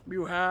you.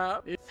 You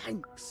have?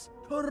 Thanks.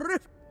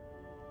 Terrific.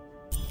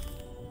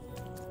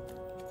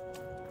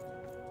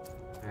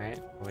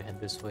 Alright, we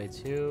head this way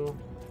too.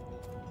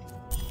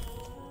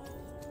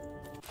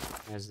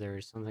 As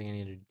there's something I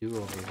need to do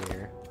over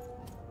here.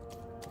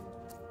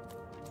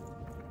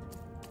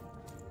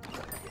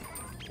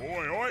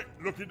 Oi, oi!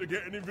 Looking to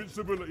get an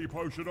invincibility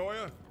potion, are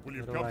you? Well,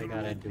 you've What do come I to the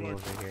gotta wrong do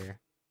place. over here?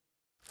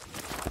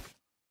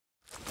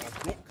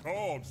 I've got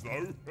cards,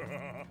 though.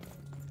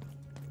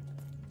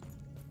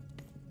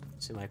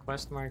 See my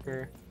quest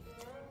marker.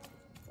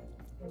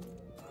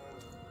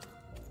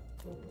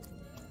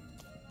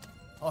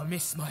 I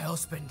miss my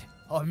husband.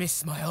 I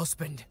miss my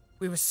husband.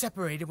 We were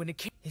separated when it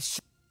came.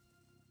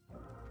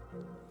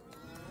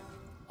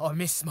 I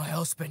miss my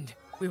husband.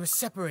 We were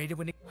separated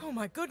when it. Oh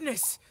my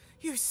goodness!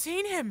 You've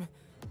seen him.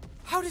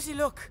 How does he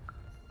look?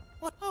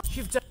 What? Oh,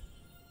 you've done.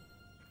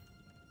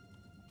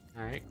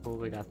 All right, cool.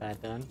 We got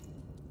that done.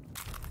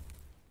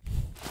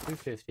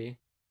 250.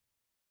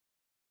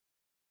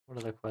 What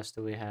other quests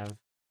do we have?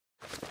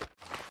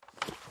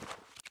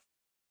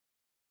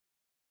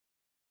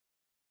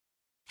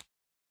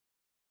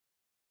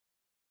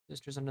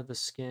 Sisters Under the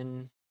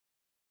Skin.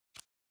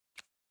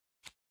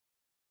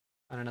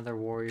 Find another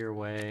warrior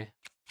way.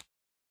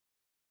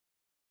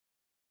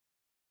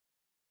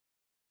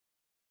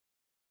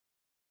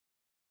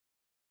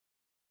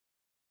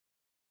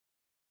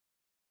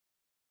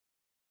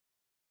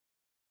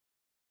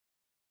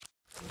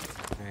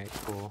 Alright,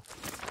 cool.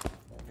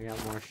 I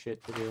got more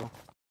shit to do.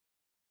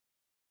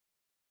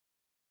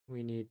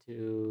 We need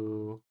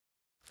to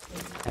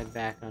head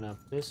back on up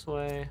this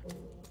way.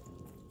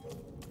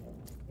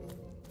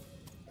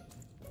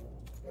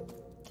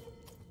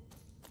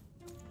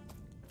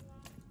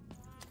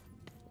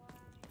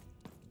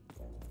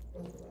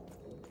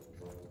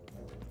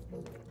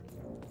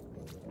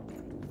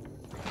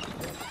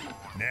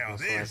 Now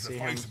So I there's the see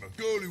face him. of a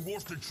girl who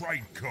wants to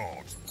trade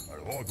cards.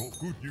 And I got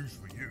good news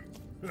for you.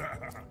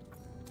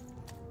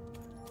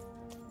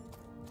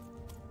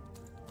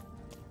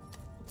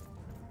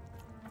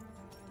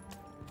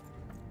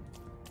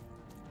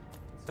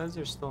 It says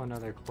there's still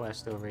another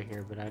quest over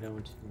here, but I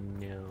don't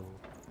know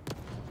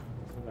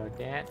about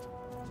that.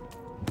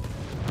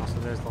 Also,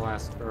 there's the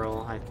last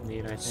girl I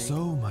need, I think.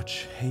 So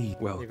much hate.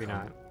 Maybe Welcome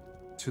not.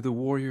 to the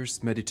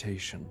warrior's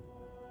meditation.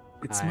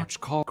 It's Hi. much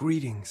called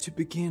greetings to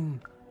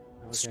begin.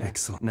 Okay.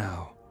 Excellent.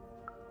 Now.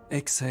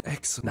 Exhale.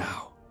 Excellent.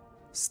 Now.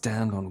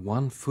 Stand on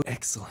one foot.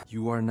 Excellent.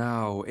 You are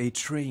now a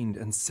trained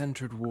and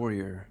centered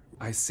warrior.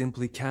 I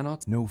simply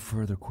cannot. No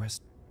further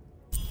quest.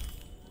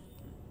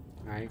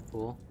 Alright,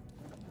 cool.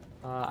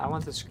 I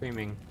want the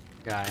screaming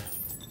guy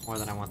more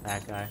than I want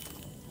that guy.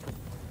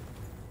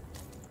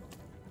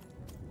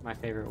 My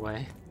favorite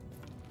way.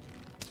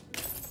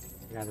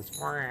 You got this.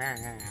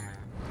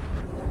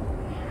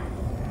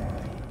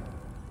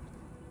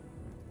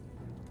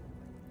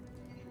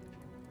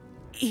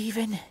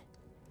 Even.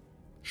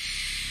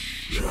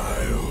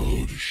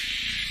 Child.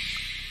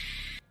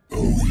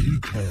 Oh, he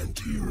can't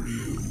hear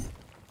you.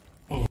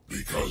 Oh,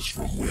 because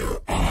from where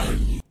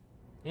I...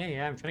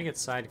 Yeah, I'm trying to get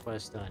side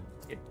quests done.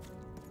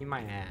 Eat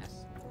my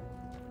ass.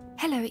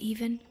 Hello,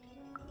 Even.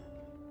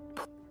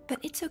 But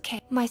it's okay.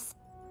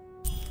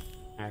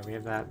 Alright, we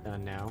have that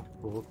done now.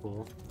 Cool,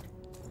 cool.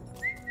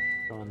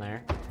 Go in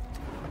there.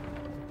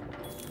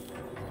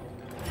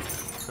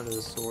 Go to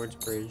the Swords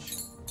Bridge.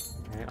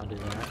 Alright, I'll do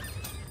that.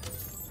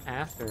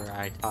 After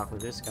I talk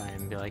with this guy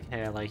and be like,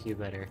 hey, I like you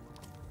better.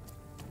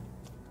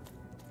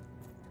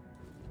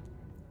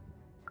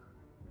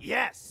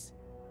 Yes.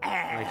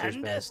 I like yours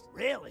And best.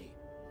 really,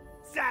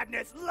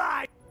 Sadness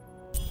lied.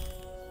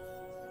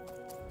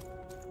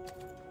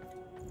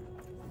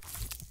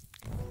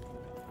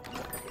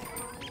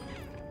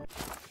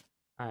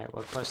 Alright,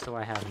 what quest do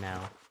I have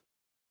now?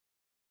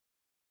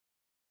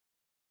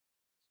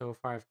 So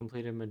far I've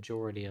completed a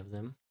majority of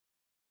them.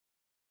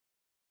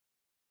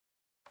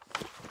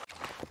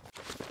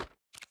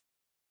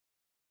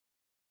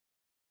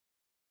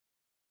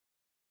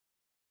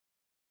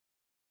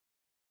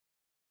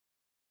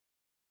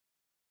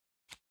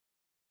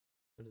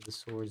 Go to the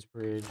Swords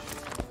Bridge.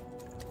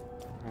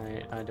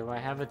 Alright, do I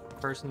have a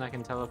person that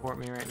can teleport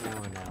me right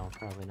now or no?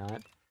 Probably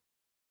not.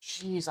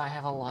 Jeez, I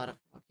have a lot of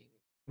fucking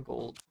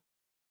gold.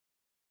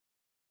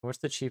 What's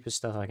the cheapest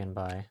stuff I can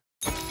buy?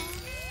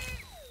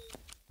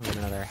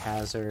 Another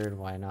hazard,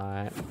 why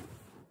not?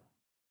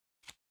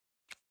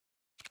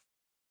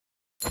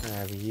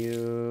 Grab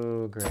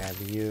you, grab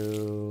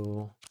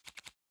you.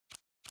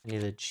 I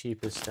need the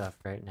cheapest stuff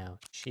right now.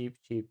 Cheap,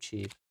 cheap,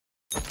 cheap.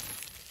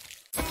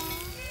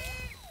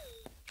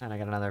 And I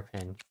got another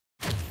pin.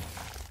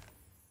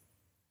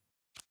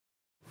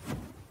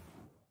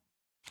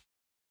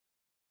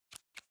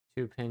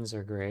 Two pins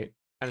are great.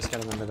 I just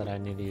gotta remember that I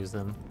need to use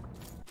them.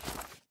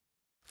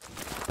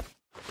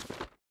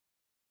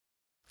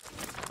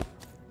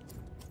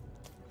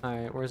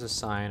 Alright, where's a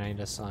sign? I need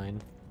a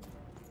sign.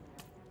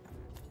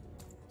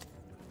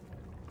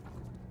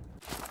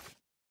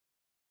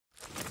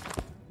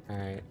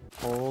 Alright,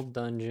 old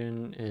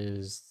dungeon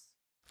is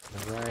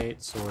to the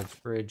right, Swords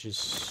Bridge is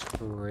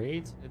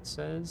straight, it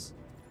says.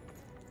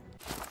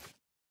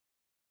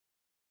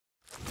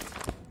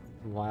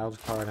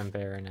 Wildcard and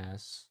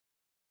Baroness.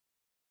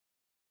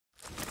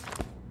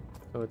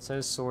 So it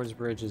says Swords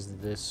Bridge is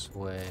this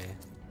way.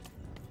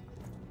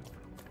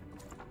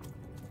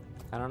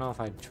 I don't know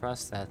if I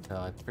trust that though.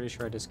 I'm pretty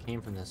sure I just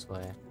came from this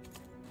way.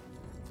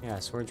 Yeah,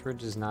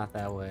 Swordsbridge is not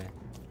that way.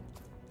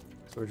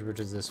 Swordsbridge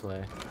is this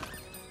way.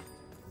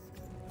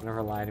 Don't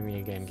ever lie to me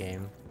again,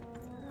 game.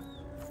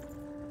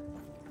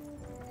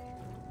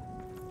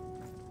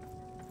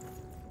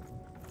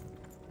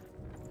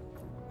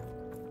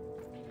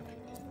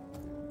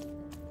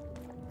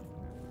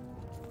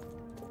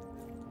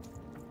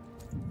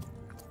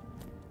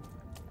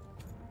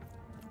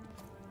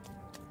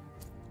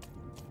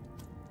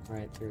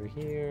 Right through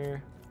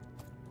here.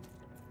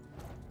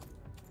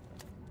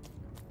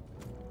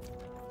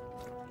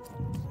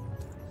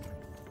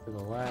 To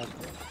the left.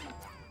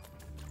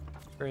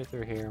 Straight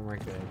through here and we're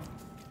good.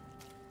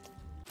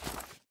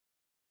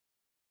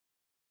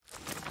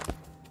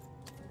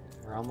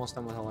 We're almost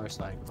done with all our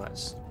side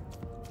quests.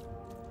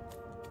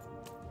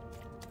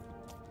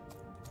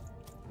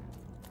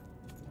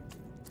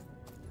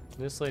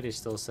 This lady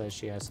still says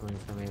she has something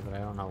for me, but I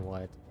don't know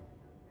what.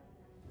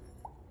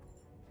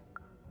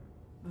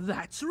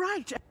 That's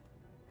right.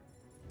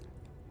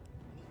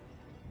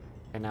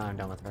 And now I'm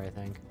done with her, I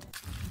think.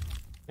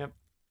 Yep.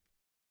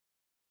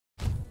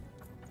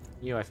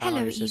 You, I found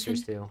all your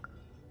sisters too.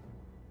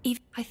 Eve,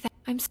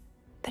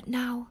 but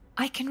now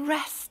I can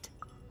rest.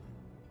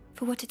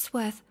 For what it's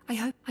worth, I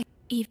hope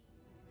Eve.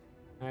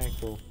 Alright,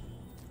 cool.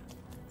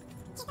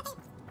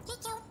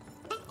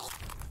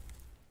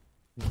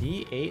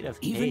 D8 of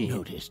Even 8.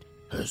 noticed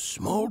her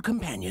small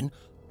companion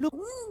look.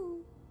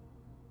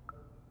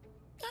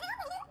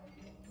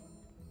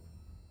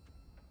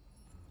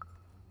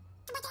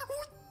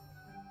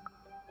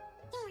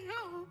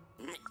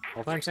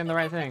 Well, thanks, saying the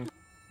right thing.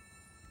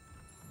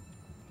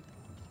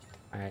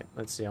 Alright,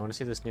 let's see. I want to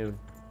see this new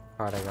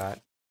card I got.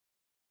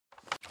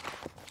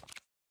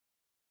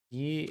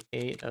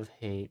 D8 of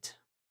Hate.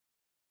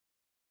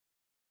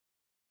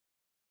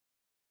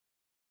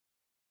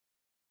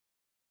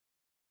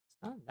 It's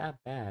not that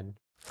bad.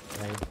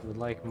 I would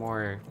like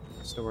more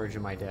storage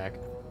in my deck.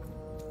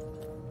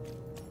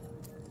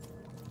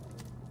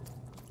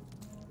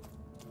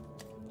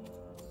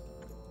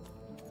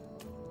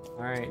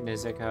 Alright,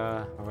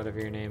 Nizika, or whatever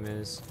your name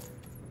is.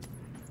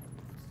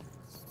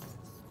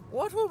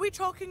 What were we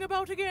talking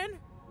about again?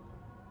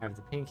 I have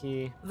the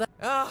pinky.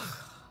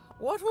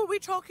 What were we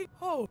talking?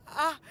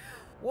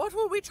 What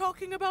were we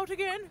talking about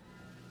again?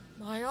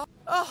 I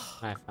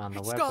found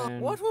the weapon. Gone.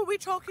 What were we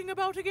talking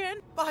about again?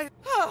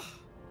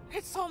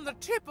 It's on the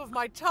tip of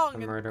my tongue.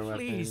 The murder weapon.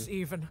 Please,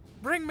 even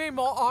bring me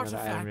more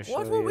artifacts.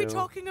 What were we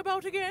talking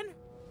about again?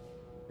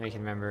 I can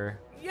remember.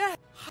 Yeah.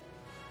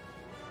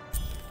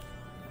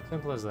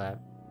 Simple as that.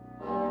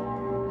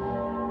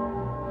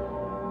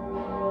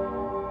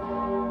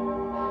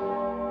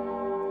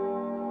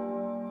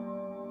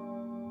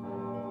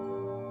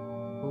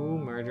 Who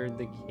murdered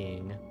the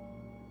king?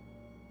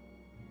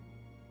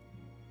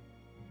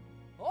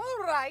 All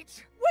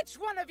right. Which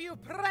one of you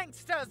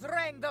pranksters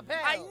rang the bell?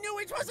 I knew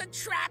it was a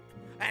trap!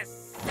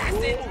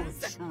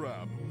 Assassins!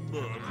 Trap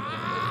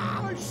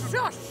murder.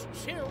 Shush,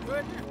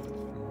 children!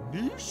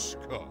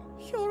 Nishka!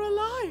 You're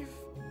alive!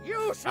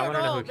 You should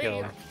all be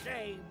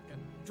ashamed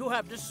to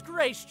have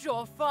disgraced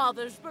your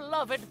father's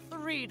beloved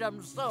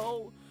freedom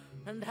so,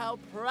 and how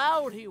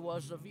proud he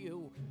was of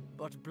you.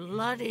 But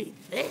bloody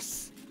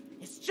this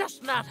is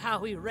just not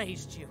how he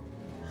raised you.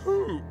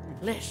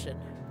 Listen,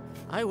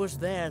 I was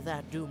there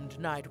that doomed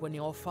night when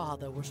your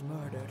father was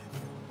murdered.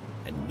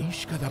 And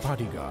Nishka the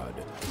bodyguard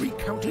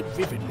recounted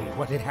vividly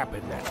what had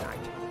happened that night.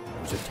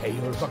 It was a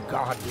tale of a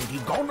guard lady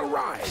gone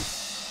awry,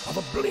 of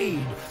a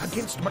blade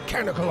against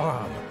mechanical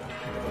arm,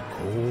 and of a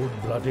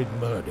cold-blooded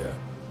murder.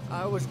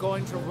 I was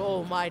going to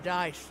roll my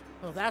dice.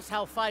 Well, that's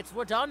how fights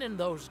were done in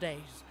those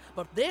days.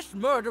 But this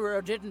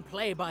murderer didn't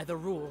play by the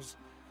rules.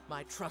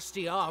 My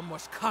trusty arm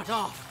was cut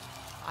off.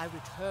 I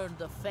returned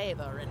the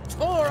favor and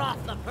tore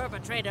off the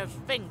perpetrator's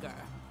finger.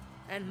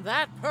 And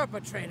that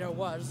perpetrator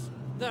was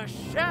the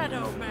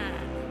Shadow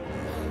Man.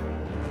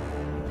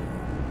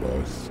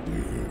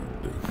 Busted.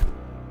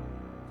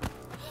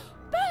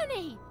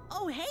 Bernie!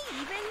 Oh, hey,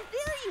 Even,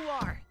 there you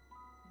are.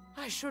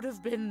 I should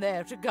have been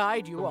there to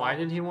guide you all. Why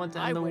did he want to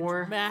end the war? I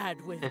went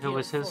mad with if it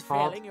was his for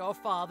fault? failing your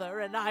father,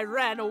 and I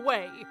ran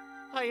away.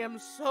 I am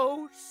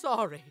so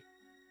sorry.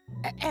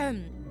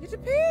 It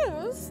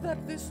appears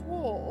that this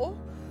war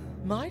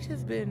might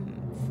have been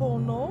for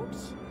naught.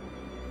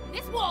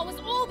 This war was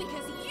all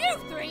because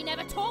you three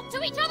never talked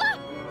to each other!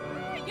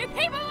 You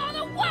people are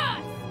the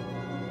worst!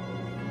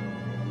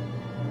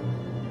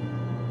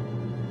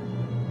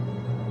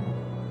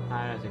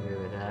 I don't agree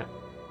with that.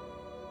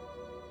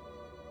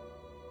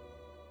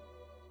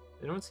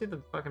 You don't see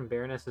the fucking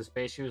Baroness's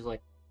face? She was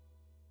like...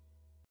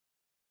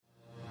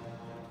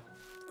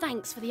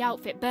 Thanks for the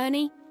outfit,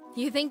 Bernie.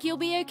 You think you'll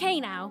be okay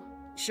now?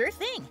 Sure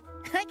thing.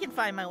 I can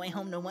find my way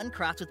home to One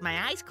Cross with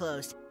my eyes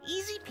closed.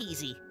 Easy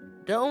peasy.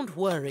 Don't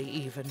worry,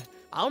 Even.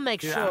 I'll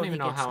make Dude, sure I don't he even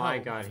know gets how home. I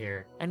got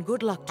here. And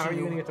good luck to How are you.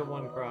 you gonna get to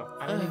One Crop?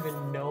 I don't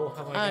even know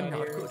how I got I'm here.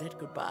 not good at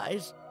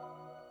goodbyes.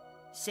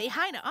 Say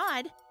hi to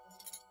Odd.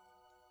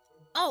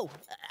 Oh,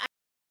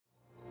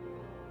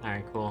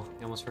 Alright, cool.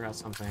 I almost forgot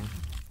something.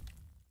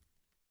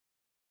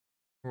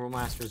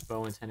 Rolemaster's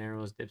bow and 10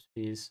 arrows dips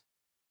peas.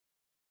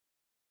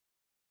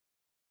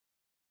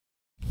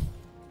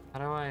 How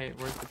do I...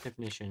 Where's the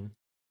Pipnician?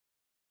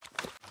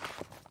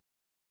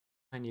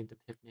 I need the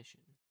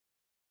Pipnician.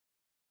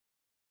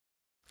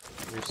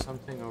 There's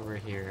something over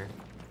here.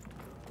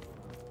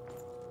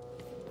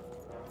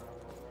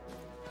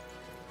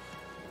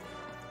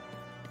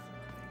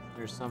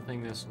 There's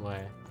something this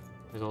way.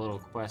 There's a little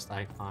quest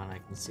icon, I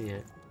can see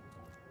it.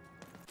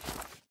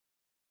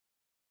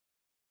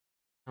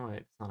 Oh wait,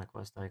 it's not a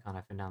quest icon,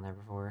 I've been down there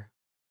before.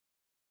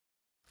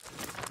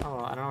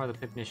 Oh, I don't know where the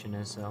Pipnician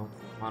is, so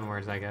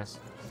onwards, I guess.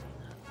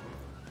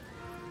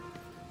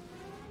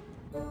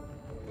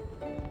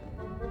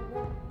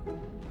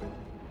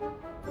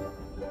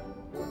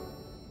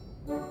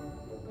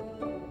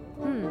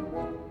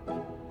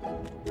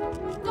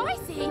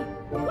 Dicey,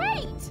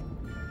 wait!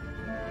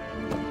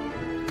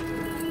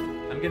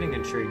 I'm getting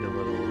intrigued a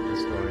little with the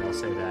story, I'll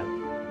say that.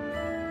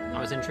 I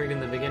was intrigued in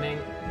the beginning,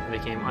 I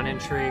became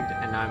unintrigued,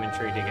 and now I'm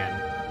intrigued again.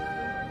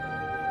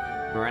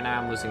 But right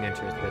now I'm losing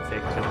interest, but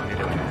take too long to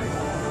do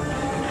anything.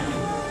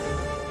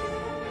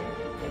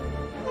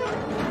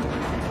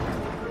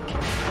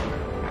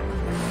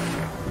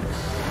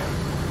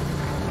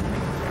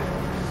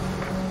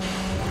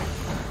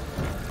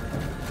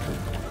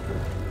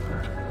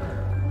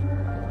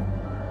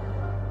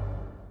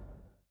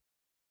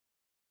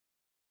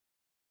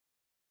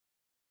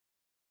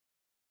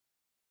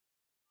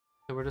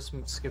 So we're just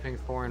skipping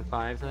 4 and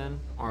 5 then?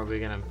 Or are we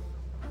gonna...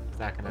 Is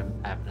that gonna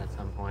happen at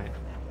some point?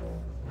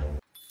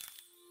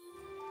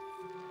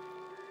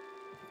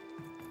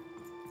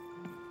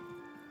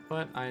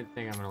 But I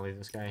think I'm gonna leave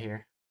this guy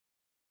here.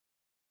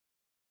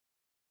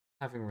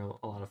 Having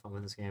a lot of fun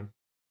with this game.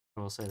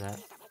 I will say that.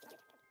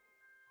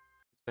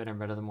 It's better and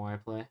better the more I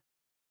play.